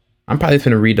 I'm probably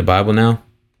going to read the Bible now.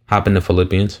 Hop into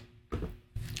Philippians.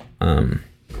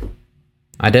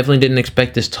 I definitely didn't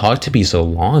expect this talk to be so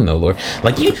long, though, Lord.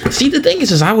 Like, you see, the thing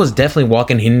is I was definitely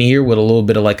walking in here with a little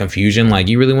bit of like confusion. Like,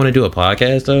 you really want to do a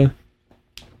podcast, though?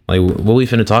 Like, what we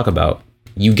finna talk about?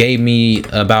 You gave me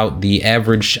about the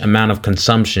average amount of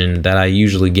consumption that I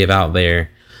usually give out there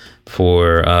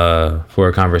for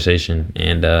a conversation,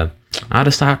 and I had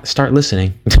to start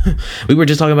listening. We were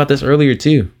just talking about this earlier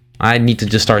too. I need to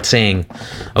just start saying,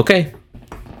 okay,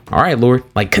 all right, Lord,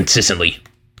 like consistently,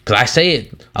 because I say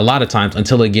it a lot of times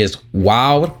until it gets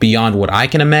wild beyond what I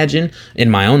can imagine in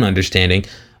my own understanding,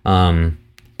 and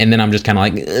then I'm just kind of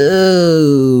like,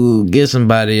 oh, get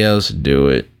somebody else to do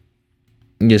it.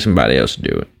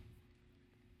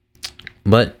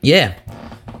 But yeah,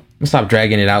 I'm gonna stop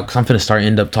dragging it out, because I'm gonna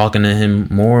end up talking to him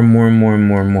more and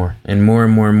more.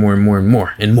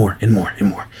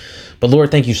 But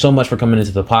Lord, thank you so much for coming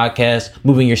into the podcast,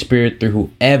 moving your spirit through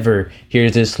whoever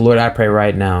hears this. Lord, I pray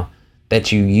right now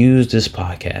that you use this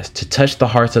podcast to touch the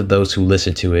hearts of those who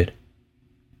listen to it.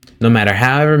 No matter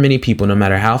however many people, no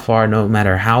matter how far, no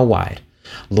matter how wide.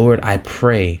 Lord, I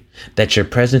pray that your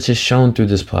presence is shown through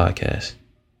this podcast,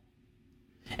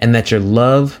 and that your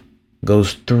love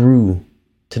goes through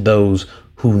to those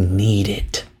who need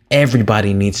it.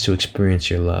 Everybody needs to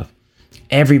experience your love.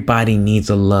 Everybody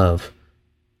needs a love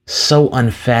so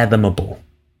unfathomable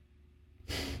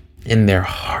in their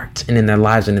hearts and in their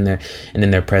lives and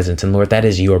in their presence. And Lord, that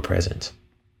is your presence.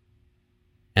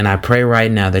 And I pray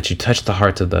right now that you touch the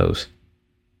hearts of those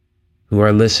who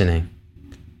are listening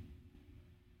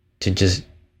to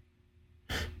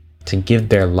give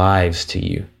their lives to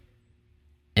you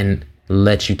and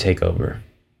let you take over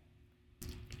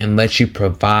and let you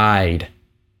provide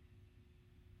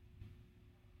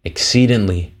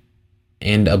exceedingly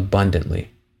and abundantly.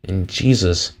 In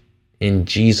Jesus'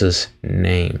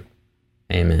 name,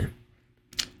 amen.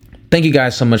 Thank you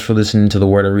guys so much for listening to the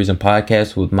Word of Reason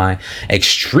podcast with my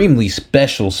extremely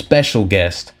special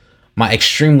guest, my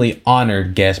extremely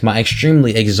honored guest, my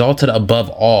extremely exalted above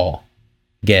all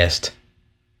guest,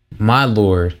 my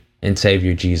Lord and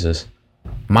Savior Jesus,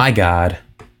 my God,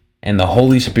 and the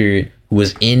Holy Spirit who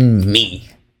is in me.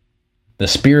 The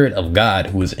Spirit of God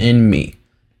who is in me.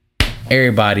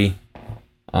 Everybody,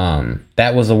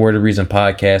 that was the Word of Reason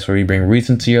podcast, where we bring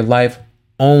reason to your life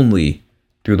only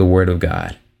through the Word of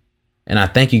God. And I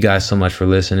thank you guys so much for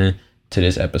listening to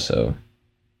this episode.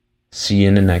 See you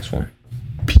in the next one.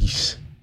 Peace.